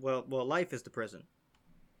 life is the prison.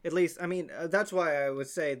 At least, I mean, that's why I would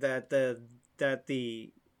say that the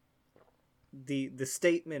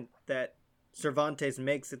statement that Cervantes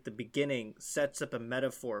makes at the beginning sets up a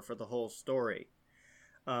metaphor for the whole story,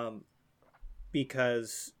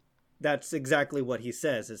 because that's exactly what he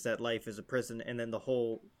says, is that life is a prison, and then the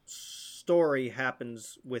whole story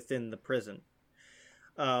happens within the prison.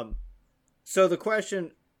 So the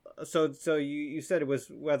question, so you said it was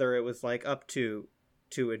whether it was like up to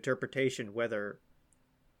interpretation, whether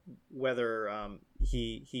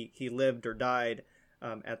he lived or died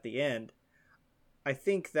at the end. I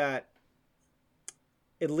think that,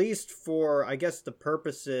 at least for, I guess, the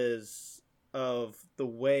purposes of the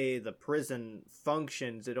way the prison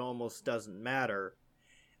functions, it almost doesn't matter,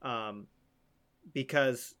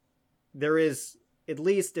 because there is, at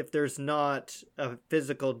least if there's not a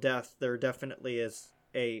physical death, there definitely is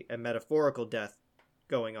a metaphorical death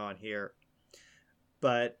going on here.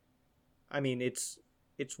 But I mean, it's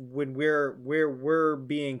when we're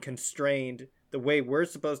being constrained, the way we're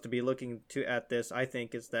supposed to be looking at this, I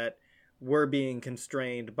think, is that we're being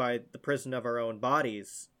constrained by the prison of our own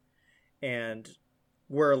bodies, and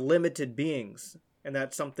we're limited beings, and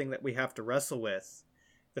that's something that we have to wrestle with.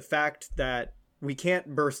 The fact that we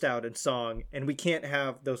can't burst out in song and we can't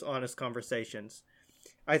have those honest conversations,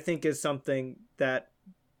 I think, is something that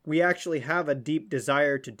we actually have a deep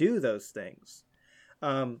desire to do those things.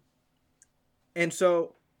 And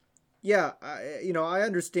so, yeah, I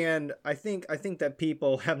understand. I think that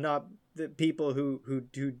people have not, the people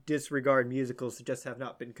who disregard musicals just have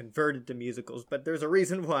not been converted to musicals. But there's a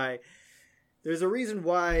reason why. There's a reason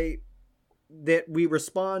why that we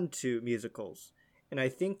respond to musicals, and I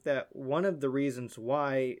think that one of the reasons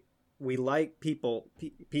why we like people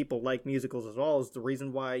like musicals as well is the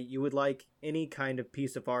reason why you would like any kind of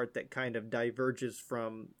piece of art that kind of diverges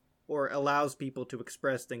from or allows people to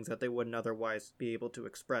express things that they wouldn't otherwise be able to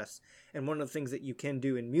express. And one of the things that you can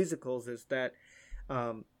do in musicals is that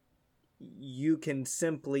you can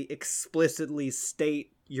simply explicitly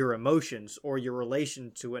state your emotions or your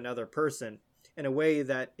relation to another person in a way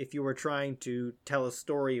that if you were trying to tell a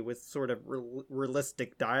story with sort of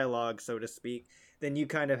realistic dialogue, so to speak, then you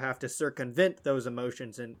kind of have to circumvent those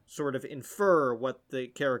emotions and sort of infer what the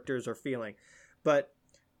characters are feeling. But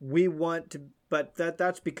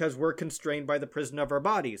that's because we're constrained by the prison of our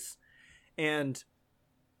bodies. And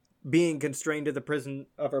being constrained to the prison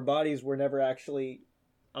of our bodies, we're never actually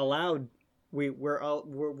allowed.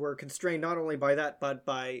 We're constrained not only by that, but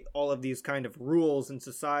by all of these kind of rules in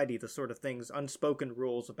society, the sort of things, unspoken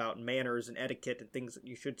rules about manners and etiquette and things that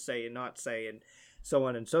you should say and not say, and so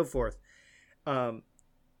on and so forth.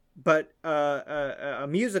 But a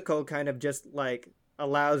musical kind of just like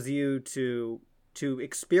allows you to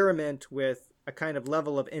experiment with a kind of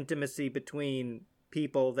level of intimacy between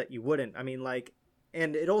people that you wouldn't. I mean, like,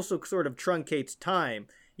 and it also sort of truncates time,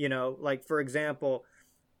 like, for example,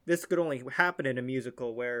 this could only happen in a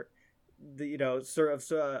musical where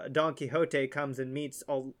Don Quixote comes and meets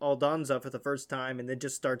Aldonza for the first time and then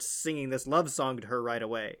just starts singing this love song to her right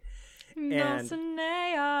away.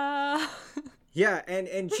 Dulcinea. Yeah,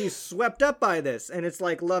 and she's swept up by this, and it's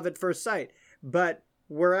like love at first sight. But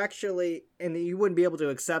we're actually, and you wouldn't be able to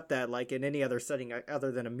accept that like in any other setting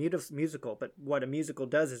other than a musical. But what a musical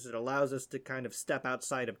does is it allows us to kind of step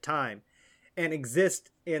outside of time and exist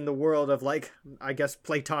in the world of, like, I guess,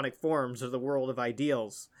 Platonic forms, or the world of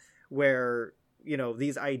ideals, where,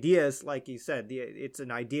 these ideas, like you said, it's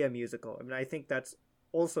an idea musical. I mean, I think that's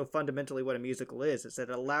also fundamentally what a musical is that it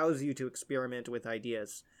allows you to experiment with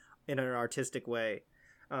ideas in an artistic way,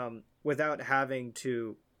 without having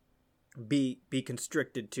to be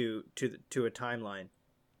constricted to a timeline.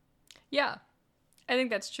 Yeah, I think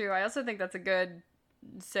that's true. I also think that's a good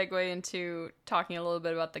segue into talking a little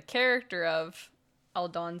bit about the character of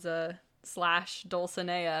Aldonza /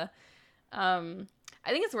 Dulcinea. I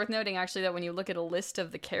think it's worth noting, actually, that when you look at a list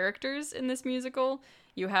of the characters in this musical,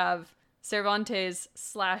 you have Cervantes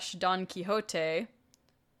 / Don Quixote,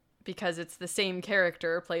 because it's the same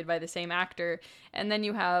character played by the same actor, and then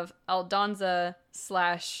you have Aldonza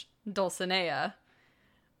 / Dulcinea,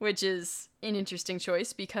 which is an interesting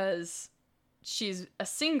choice because she's a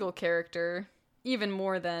single character, even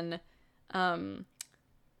more than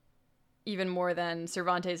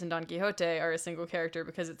Cervantes and Don Quixote are a single character,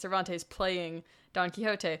 because it's Cervantes playing Don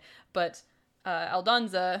Quixote, but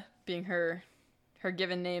Aldonza being her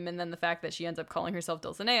given name, and then the fact that she ends up calling herself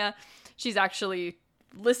Dulcinea, she's actually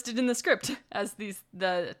listed in the script as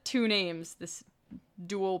the two names, this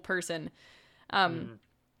dual person. So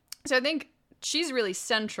I think she's really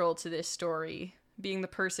central to this story, being the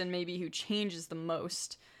person maybe who changes the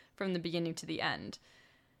most from the beginning to the end.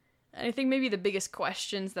 And I think maybe the biggest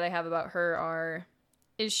questions that I have about her are,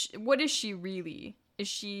 what is she really? Is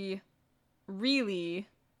she really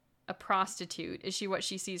a prostitute? Is she what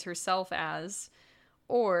she sees herself as?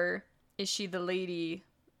 Or is she the lady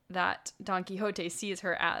that Don Quixote sees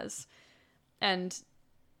her as? And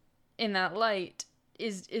in that light,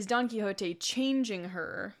 is Don Quixote changing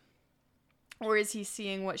her? Or is he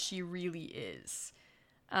seeing what she really is?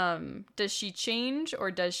 Does she change,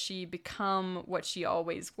 or does she become what she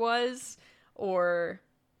always was? Or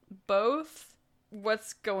both?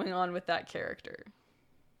 What's going on with that character?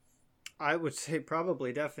 I would say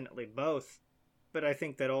probably definitely both. But I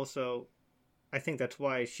think that's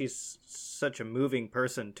why she's such a moving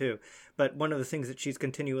person too. But one of the things that she's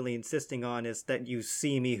continually insisting on is that you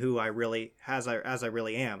see me who I really, as I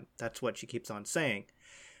really am. That's what she keeps on saying.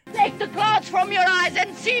 Take the clouds from your eyes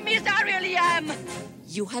and see me as I really am.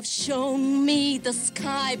 You have shown me the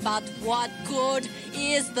sky, but what good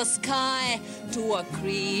is the sky to a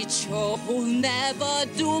creature who'll never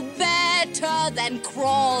do better than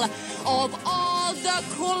crawl? Of all the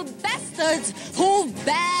cruel bastards who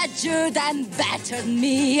badgered and battered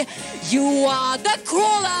me, you are the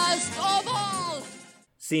cruelest of all.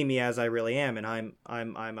 See me as I really am, and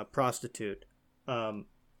I'm a prostitute,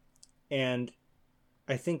 and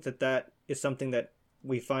I think that is something that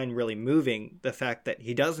we find really moving, the fact that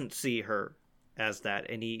he doesn't see her as that,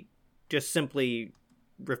 and he just simply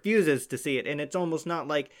refuses to see it. And it's almost not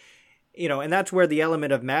like, and that's where the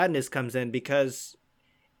element of madness comes in, because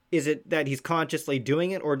is it that he's consciously doing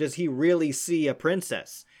it, or does he really see a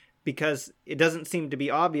princess? Because it doesn't seem to be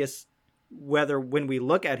obvious whether, when we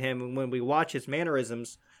look at him and when we watch his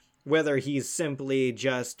mannerisms, whether he's simply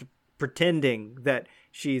just pretending that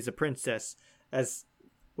she's a princess, as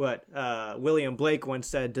what William Blake once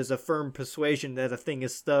said, does a firm persuasion that a thing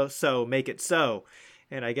is so make it so?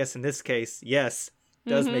 And I guess in this case, yes,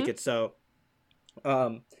 does make it so.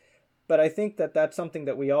 But I think that that's something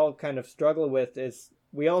that we all kind of struggle with, is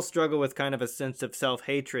we all struggle with kind of a sense of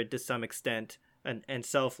self-hatred to some extent, and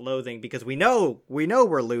self-loathing, because we know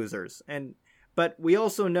we're losers, but we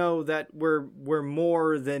also know that we're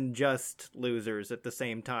more than just losers at the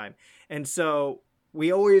same time. And so we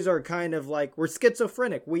always are kind of like, we're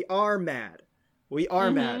schizophrenic. We are mad.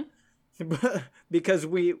 Mad. Because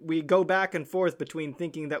we go back and forth between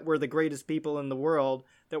thinking that we're the greatest people in the world,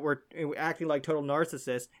 that we're acting like total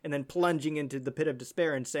narcissists, and then plunging into the pit of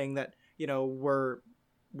despair and saying that,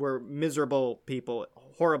 we're miserable people,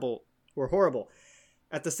 we're horrible.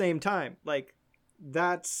 At the same time, like,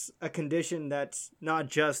 that's a condition that's not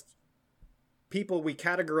just people we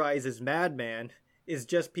categorize as madman, is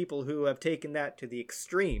just people who have taken that to the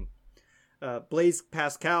extreme. Blaise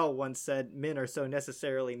Pascal once said, men are so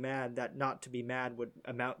necessarily mad that not to be mad would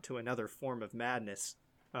amount to another form of madness.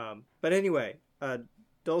 But anyway,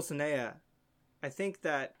 Dulcinea, I think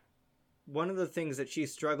that one of the things that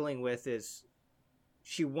she's struggling with is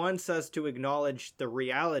she wants us to acknowledge the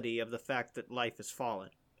reality of the fact that life is fallen,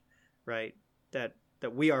 right? That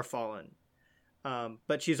we are fallen.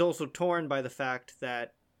 But she's also torn by the fact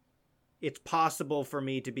that it's possible for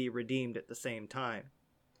me to be redeemed at the same time.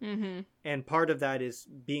 Mm-hmm. And part of that is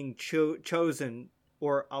being chosen,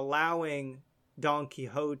 or allowing Don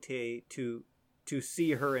Quixote to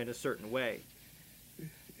see her in a certain way.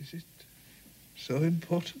 Is it so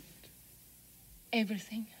important?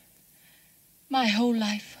 Everything. My whole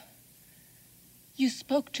life. You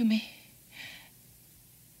spoke to me.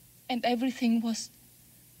 And everything was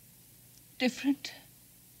different.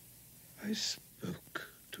 I spoke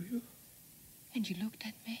to you? And you looked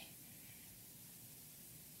at me.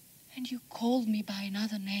 And you called me by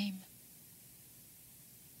another name.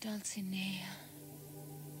 Dulcinea.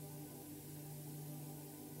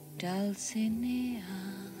 Dulcinea.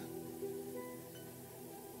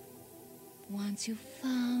 Once you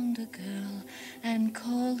found a girl and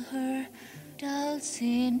called her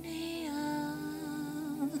Dulcinea.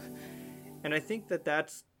 And I think that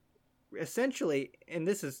that's essentially, and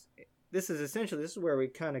this is where we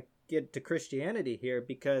kind of get to Christianity here,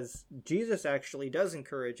 because Jesus actually does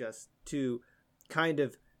encourage us to kind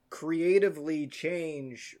of creatively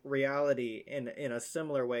change reality in a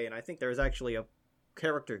similar way. And I think there's actually a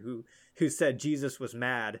character who said Jesus was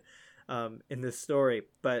mad in this story.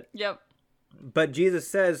 But Jesus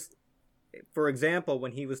says, for example,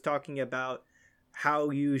 when he was talking about how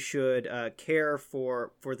you should care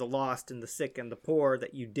for the lost and the sick and the poor,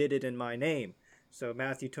 that you did it in my name. So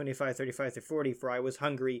Matthew 25:35-40, for I was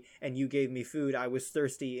hungry, and you gave me food. I was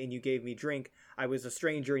thirsty, and you gave me drink. I was a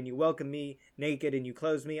stranger, and you welcomed me. Naked, and you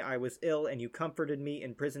clothed me. I was ill, and you comforted me.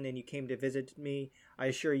 In prison, and you came to visit me. I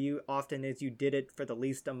assure you, often as you did it for the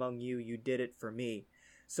least among you, you did it for me.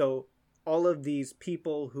 So all of these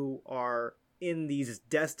people who are in these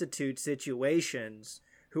destitute situations,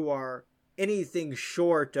 who are anything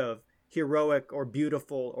short of heroic or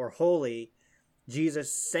beautiful or holy,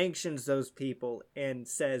 Jesus sanctions those people and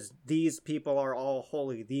says, these people are all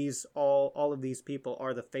holy. All of these people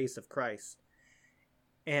are the face of Christ.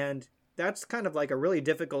 And that's kind of like a really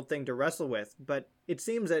difficult thing to wrestle with, but it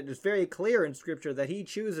seems that it's very clear in Scripture that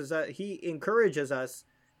he encourages us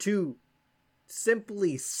to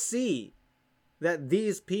simply see that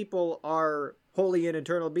these people are holy and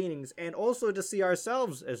eternal beings, and also to see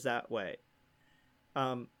ourselves as that way.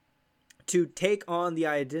 To take on the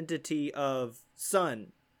identity of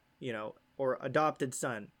son, or adopted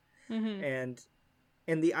son. Mm-hmm.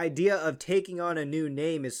 And the idea of taking on a new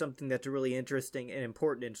name is something that's really interesting and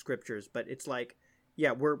important in Scriptures. But it's like,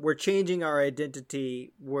 yeah, we're changing our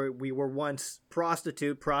identity. We were once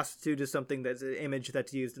prostitute. Prostitute is something that's an image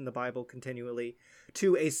that's used in the Bible continually,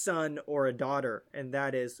 to a son or a daughter. And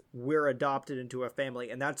that is, we're adopted into a family.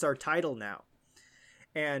 And that's our title now.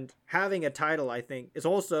 And having a title, I think, is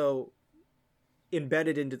also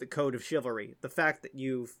embedded into the code of chivalry. The fact that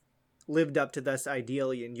you've lived up to this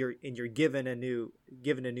ideal and you're given a new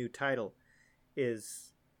title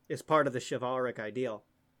is part of the chivalric ideal.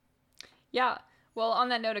 Yeah. Well, on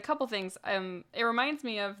that note, a couple things. It reminds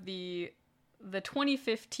me of the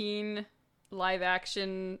 2015 live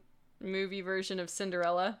action movie version of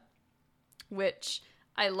Cinderella, which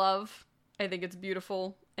I love. I think it's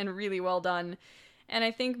beautiful and really well done. And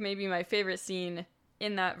I think maybe my favorite scene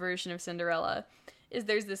in that version of Cinderella is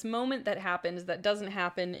there's this moment that happens that doesn't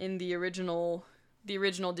happen in the original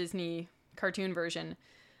Disney cartoon version,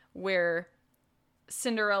 where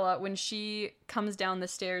Cinderella, when she comes down the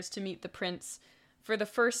stairs to meet the prince for the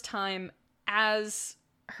first time as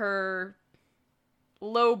her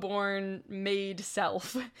low-born maid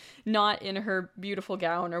self, not in her beautiful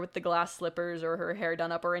gown or with the glass slippers or her hair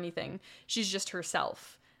done up or anything. She's just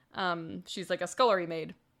herself. She's like a scullery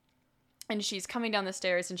maid. And she's coming down the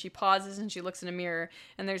stairs and she pauses and she looks in a mirror,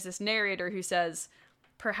 and there's this narrator who says,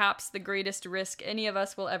 "Perhaps the greatest risk any of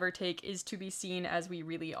us will ever take is to be seen as we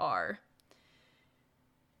really are."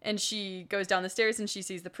 And she goes down the stairs and she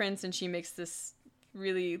sees the prince, and she makes this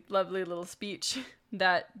really lovely little speech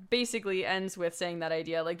that basically ends with saying that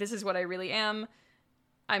idea, like, this is what I really am.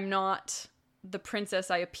 I'm not the princess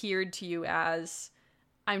I appeared to you as.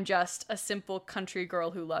 I'm just a simple country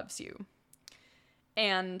girl who loves you.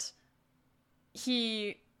 And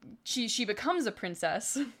she becomes a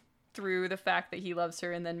princess through the fact that he loves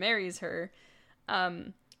her and then marries her.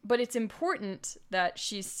 But it's important that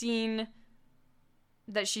she's seen,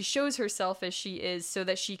 that she shows herself as she is, so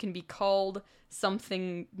that she can be called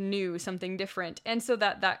something new, something different, and so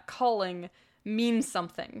that that calling means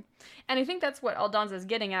something. And I think that's what Aldonza is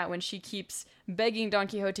getting at when she keeps begging Don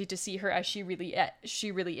Quixote to see her as she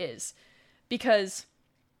really is. Because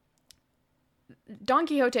Don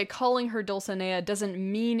Quixote calling her Dulcinea doesn't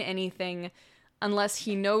mean anything unless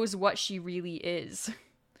he knows what she really is.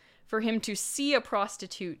 For him to see a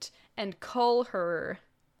prostitute and call her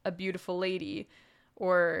a beautiful lady,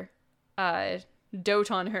 or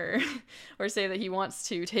dote on her, or say that he wants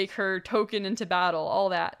to take her token into battle, all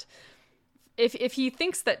that. If he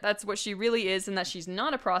thinks that that's what she really is, and that she's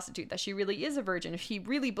not a prostitute, that she really is a virgin, if he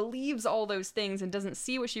really believes all those things and doesn't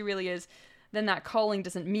see what she really is, then that calling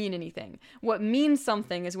doesn't mean anything. What means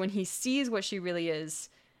something is when he sees what she really is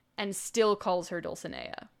and still calls her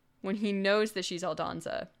Dulcinea, when he knows that she's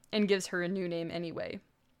Aldonza and gives her a new name anyway.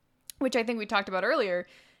 Which I think we talked about earlier,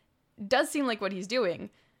 does seem like what he's doing.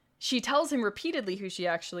 She tells him repeatedly who she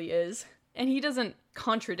actually is, and he doesn't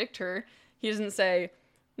contradict her. He doesn't say,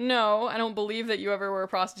 "No, I don't believe that you ever were a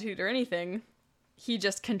prostitute," or anything. He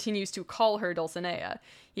just continues to call her Dulcinea.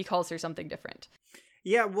 He calls her something different.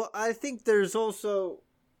 Yeah, well, I think there's also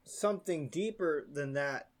something deeper than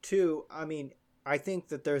that, too. I mean, I think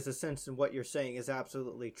that there's a sense in what you're saying is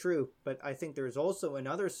absolutely true, but I think there's also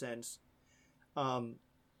another sense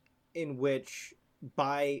in which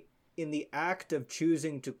in the act of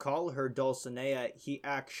choosing to call her Dulcinea, he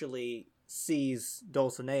actually sees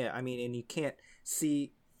Dulcinea. I mean, and you can't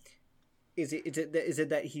see... Is it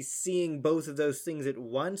that he's seeing both of those things at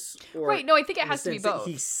once? Or right, no, I think it has to be both.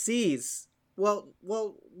 He sees... Well,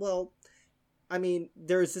 I mean,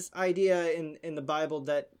 there's this idea in the Bible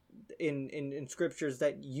that in scriptures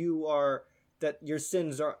that your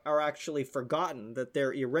sins are actually forgotten, that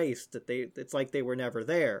they're erased, that it's like they were never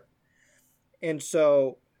there. And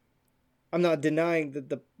so I'm not denying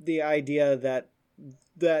that the idea that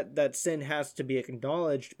that sin has to be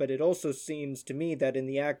acknowledged, but it also seems to me that in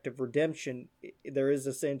the act of redemption, there is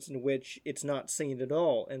a sense in which it's not seen at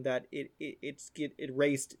all, and that it's get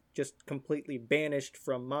erased, just completely banished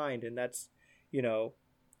from mind, and that's,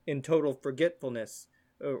 in total forgetfulness,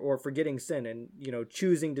 or forgetting sin, and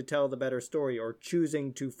choosing to tell the better story, or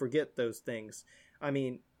choosing to forget those things. I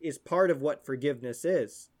mean, is part of what forgiveness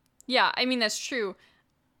is. Yeah, I mean, that's true.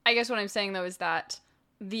 I guess what I'm saying, though, is that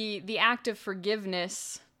the act of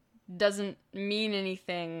forgiveness doesn't mean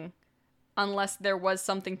anything unless there was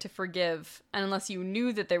something to forgive, and unless you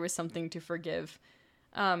knew that there was something to forgive.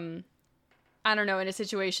 I don't know, in a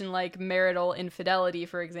situation like marital infidelity,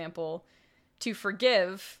 for example, to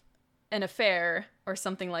forgive an affair or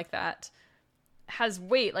something like that has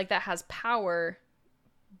weight, like that has power.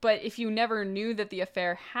 But if you never knew that the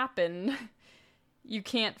affair happened, you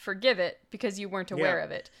can't forgive it because you weren't aware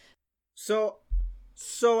of it. So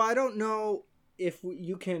I don't know if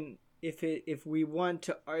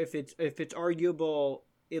it's arguable,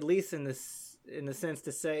 at least in the sense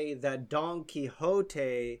to say that Don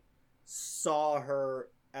Quixote saw her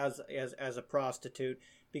as a prostitute,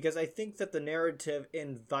 because I think that the narrative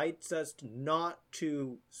invites us not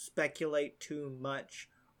to speculate too much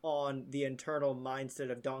on the internal mindset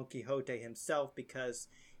of Don Quixote himself, because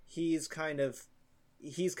he's kind of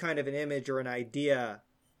an image or an idea,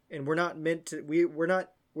 and we're not meant to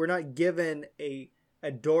we're not given a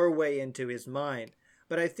doorway into his mind.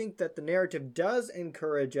 But I think that the narrative does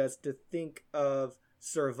encourage us to think of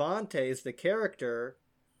Cervantes, the character,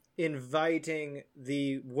 inviting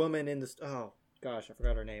the woman in the I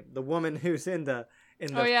forgot her name. The woman who's in the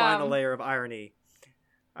final layer of irony.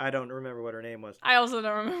 I don't remember what her name was. I also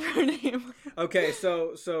don't remember her name. Okay,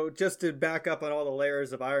 so just to back up on all the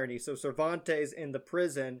layers of irony. So Cervantes in the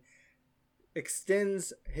prison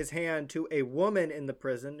extends his hand to a woman in the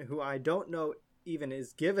prison who I don't know even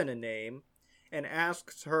is given a name, and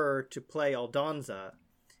asks her to play Aldonza.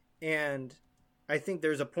 And I think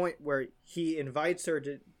there's a point where he invites her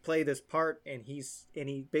to play this part, and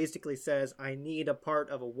he basically says, I need a part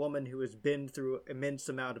of a woman who has been through immense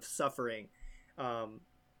amount of suffering, and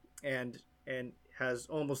has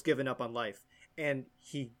almost given up on life. And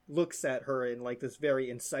he looks at her in like this very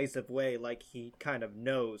incisive way, like he kind of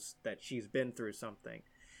knows that she's been through something.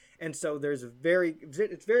 And so it's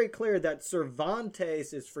very clear that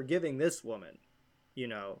Cervantes is forgiving this woman,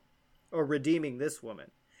 or redeeming this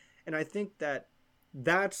woman. And I think that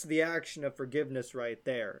that's the action of forgiveness right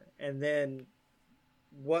there. And then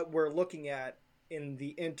what we're looking at in the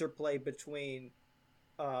interplay between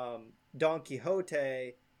Don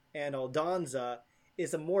Quixote and Aldonza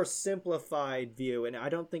is a more simplified view, and I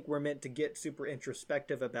don't think we're meant to get super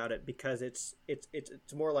introspective about it, because it's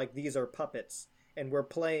more like these are puppets, and we're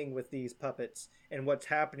playing with these puppets, and what's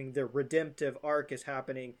happening, the redemptive arc is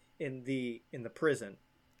happening in the prison.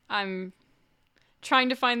 I'm trying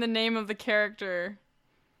to find the name of the character,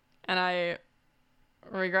 and I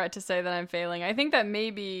regret to say that I'm failing. I think that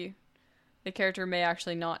maybe the character may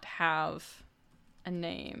actually not have a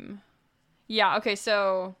name. Yeah, okay,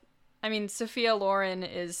 so I mean, Sophia Loren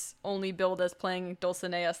is only billed as playing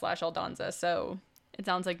Dulcinea / Aldonza, so it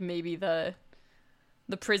sounds like maybe the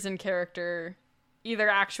prison character either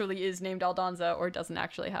actually is named Aldonza or doesn't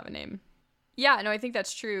actually have a name. Yeah, no, I think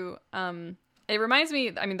that's true. It reminds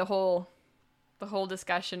me, I mean, the whole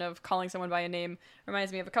discussion of calling someone by a name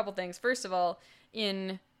reminds me of a couple things. First of all,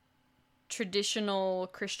 in traditional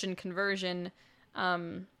Christian conversion,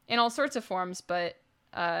 in all sorts of forms, but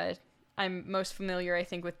I'm most familiar, I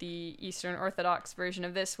think, with the Eastern Orthodox version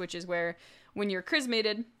of this, which is where when you're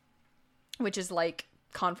chrismated, which is like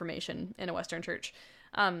confirmation in a Western church,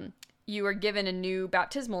 you are given a new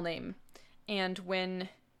baptismal name. And when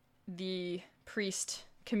the priest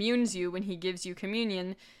communes you, when he gives you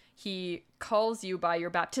communion, he calls you by your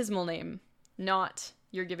baptismal name, not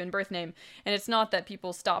your given birth name. And it's not that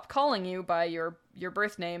people stop calling you by your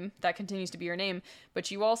birth name, that continues to be your name,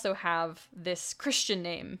 but you also have this Christian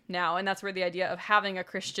name now, and that's where the idea of having a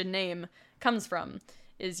Christian name comes from,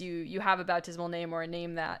 is you have a baptismal name or a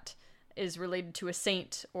name that is related to a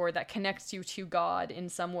saint or that connects you to God in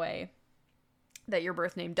some way that your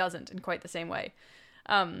birth name doesn't in quite the same way.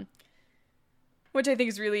 Which I think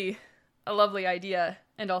is really a lovely idea,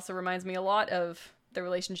 and also reminds me a lot of the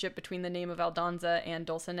relationship between the name of Aldonza and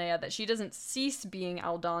Dulcinea, that she doesn't cease being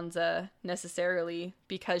Aldonza necessarily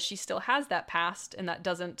because she still has that past, and that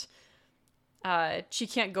doesn't, she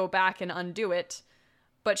can't go back and undo it,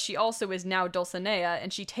 but she also is now Dulcinea,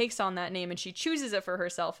 and she takes on that name and she chooses it for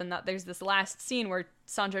herself, and that there's this last scene where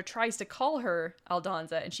Sancho tries to call her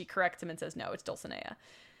Aldonza and she corrects him and says, no, it's Dulcinea.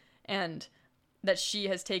 And that she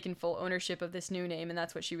has taken full ownership of this new name, and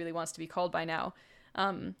that's what she really wants to be called by now.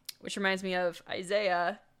 Which reminds me of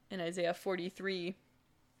Isaiah. In Isaiah 43,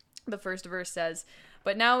 the first verse says,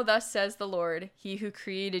 "But now thus says the Lord, he who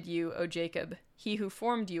created you, O Jacob, he who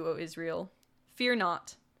formed you, O Israel. Fear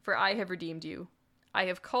not, for I have redeemed you. I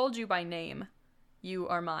have called you by name. You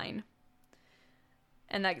are mine."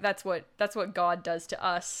 And that's what God does to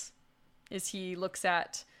us, is he looks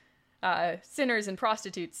at sinners and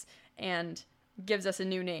prostitutes and gives us a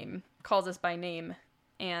new name, calls us by name,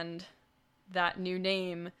 and that new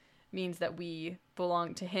name means that we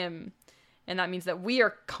belong to him, and that means that we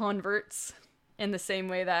are converts in the same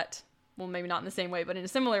way that, well, maybe not in the same way, but in a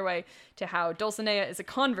similar way to how Dulcinea is a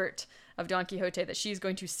convert of Don Quixote, that she's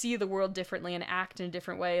going to see the world differently and act in a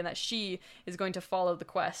different way, and that she is going to follow the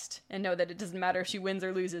quest and know that it doesn't matter if she wins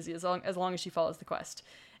or loses as long as she follows the quest.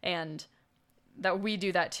 And that we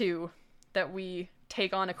do that too, that we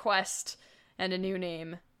take on a quest and a new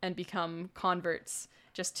name and become converts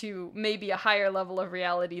just to maybe a higher level of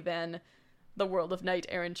reality than the world of knight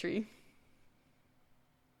errantry.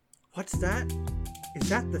 What's that? Is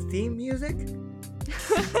that the theme music?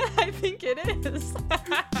 I think it is.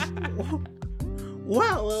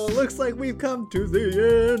 Well, it looks like we've come to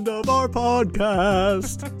the end of our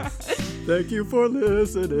podcast. Thank you for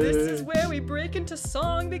listening. This is where we break into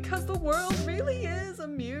song because the world really is a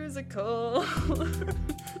musical.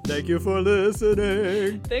 Thank you for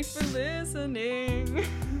listening. Thanks for listening.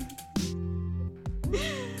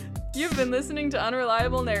 You've been listening to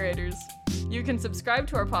Unreliable Narrators. You can subscribe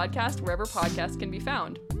to our podcast wherever podcasts can be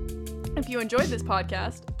found. If you enjoyed this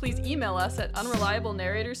podcast, please email us at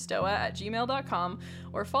unreliablenarratorstoa@gmail.com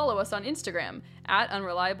or follow us on Instagram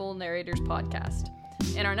 @unreliablenarratorspodcast.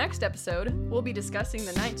 In our next episode, we'll be discussing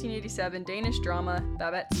the 1987 Danish drama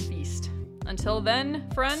Babette's Feast. Until then,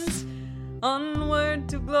 friends, onward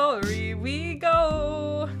to glory we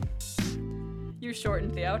go. You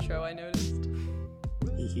shortened the outro, I noticed.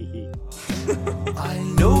 I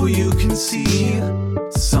know you can see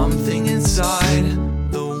something inside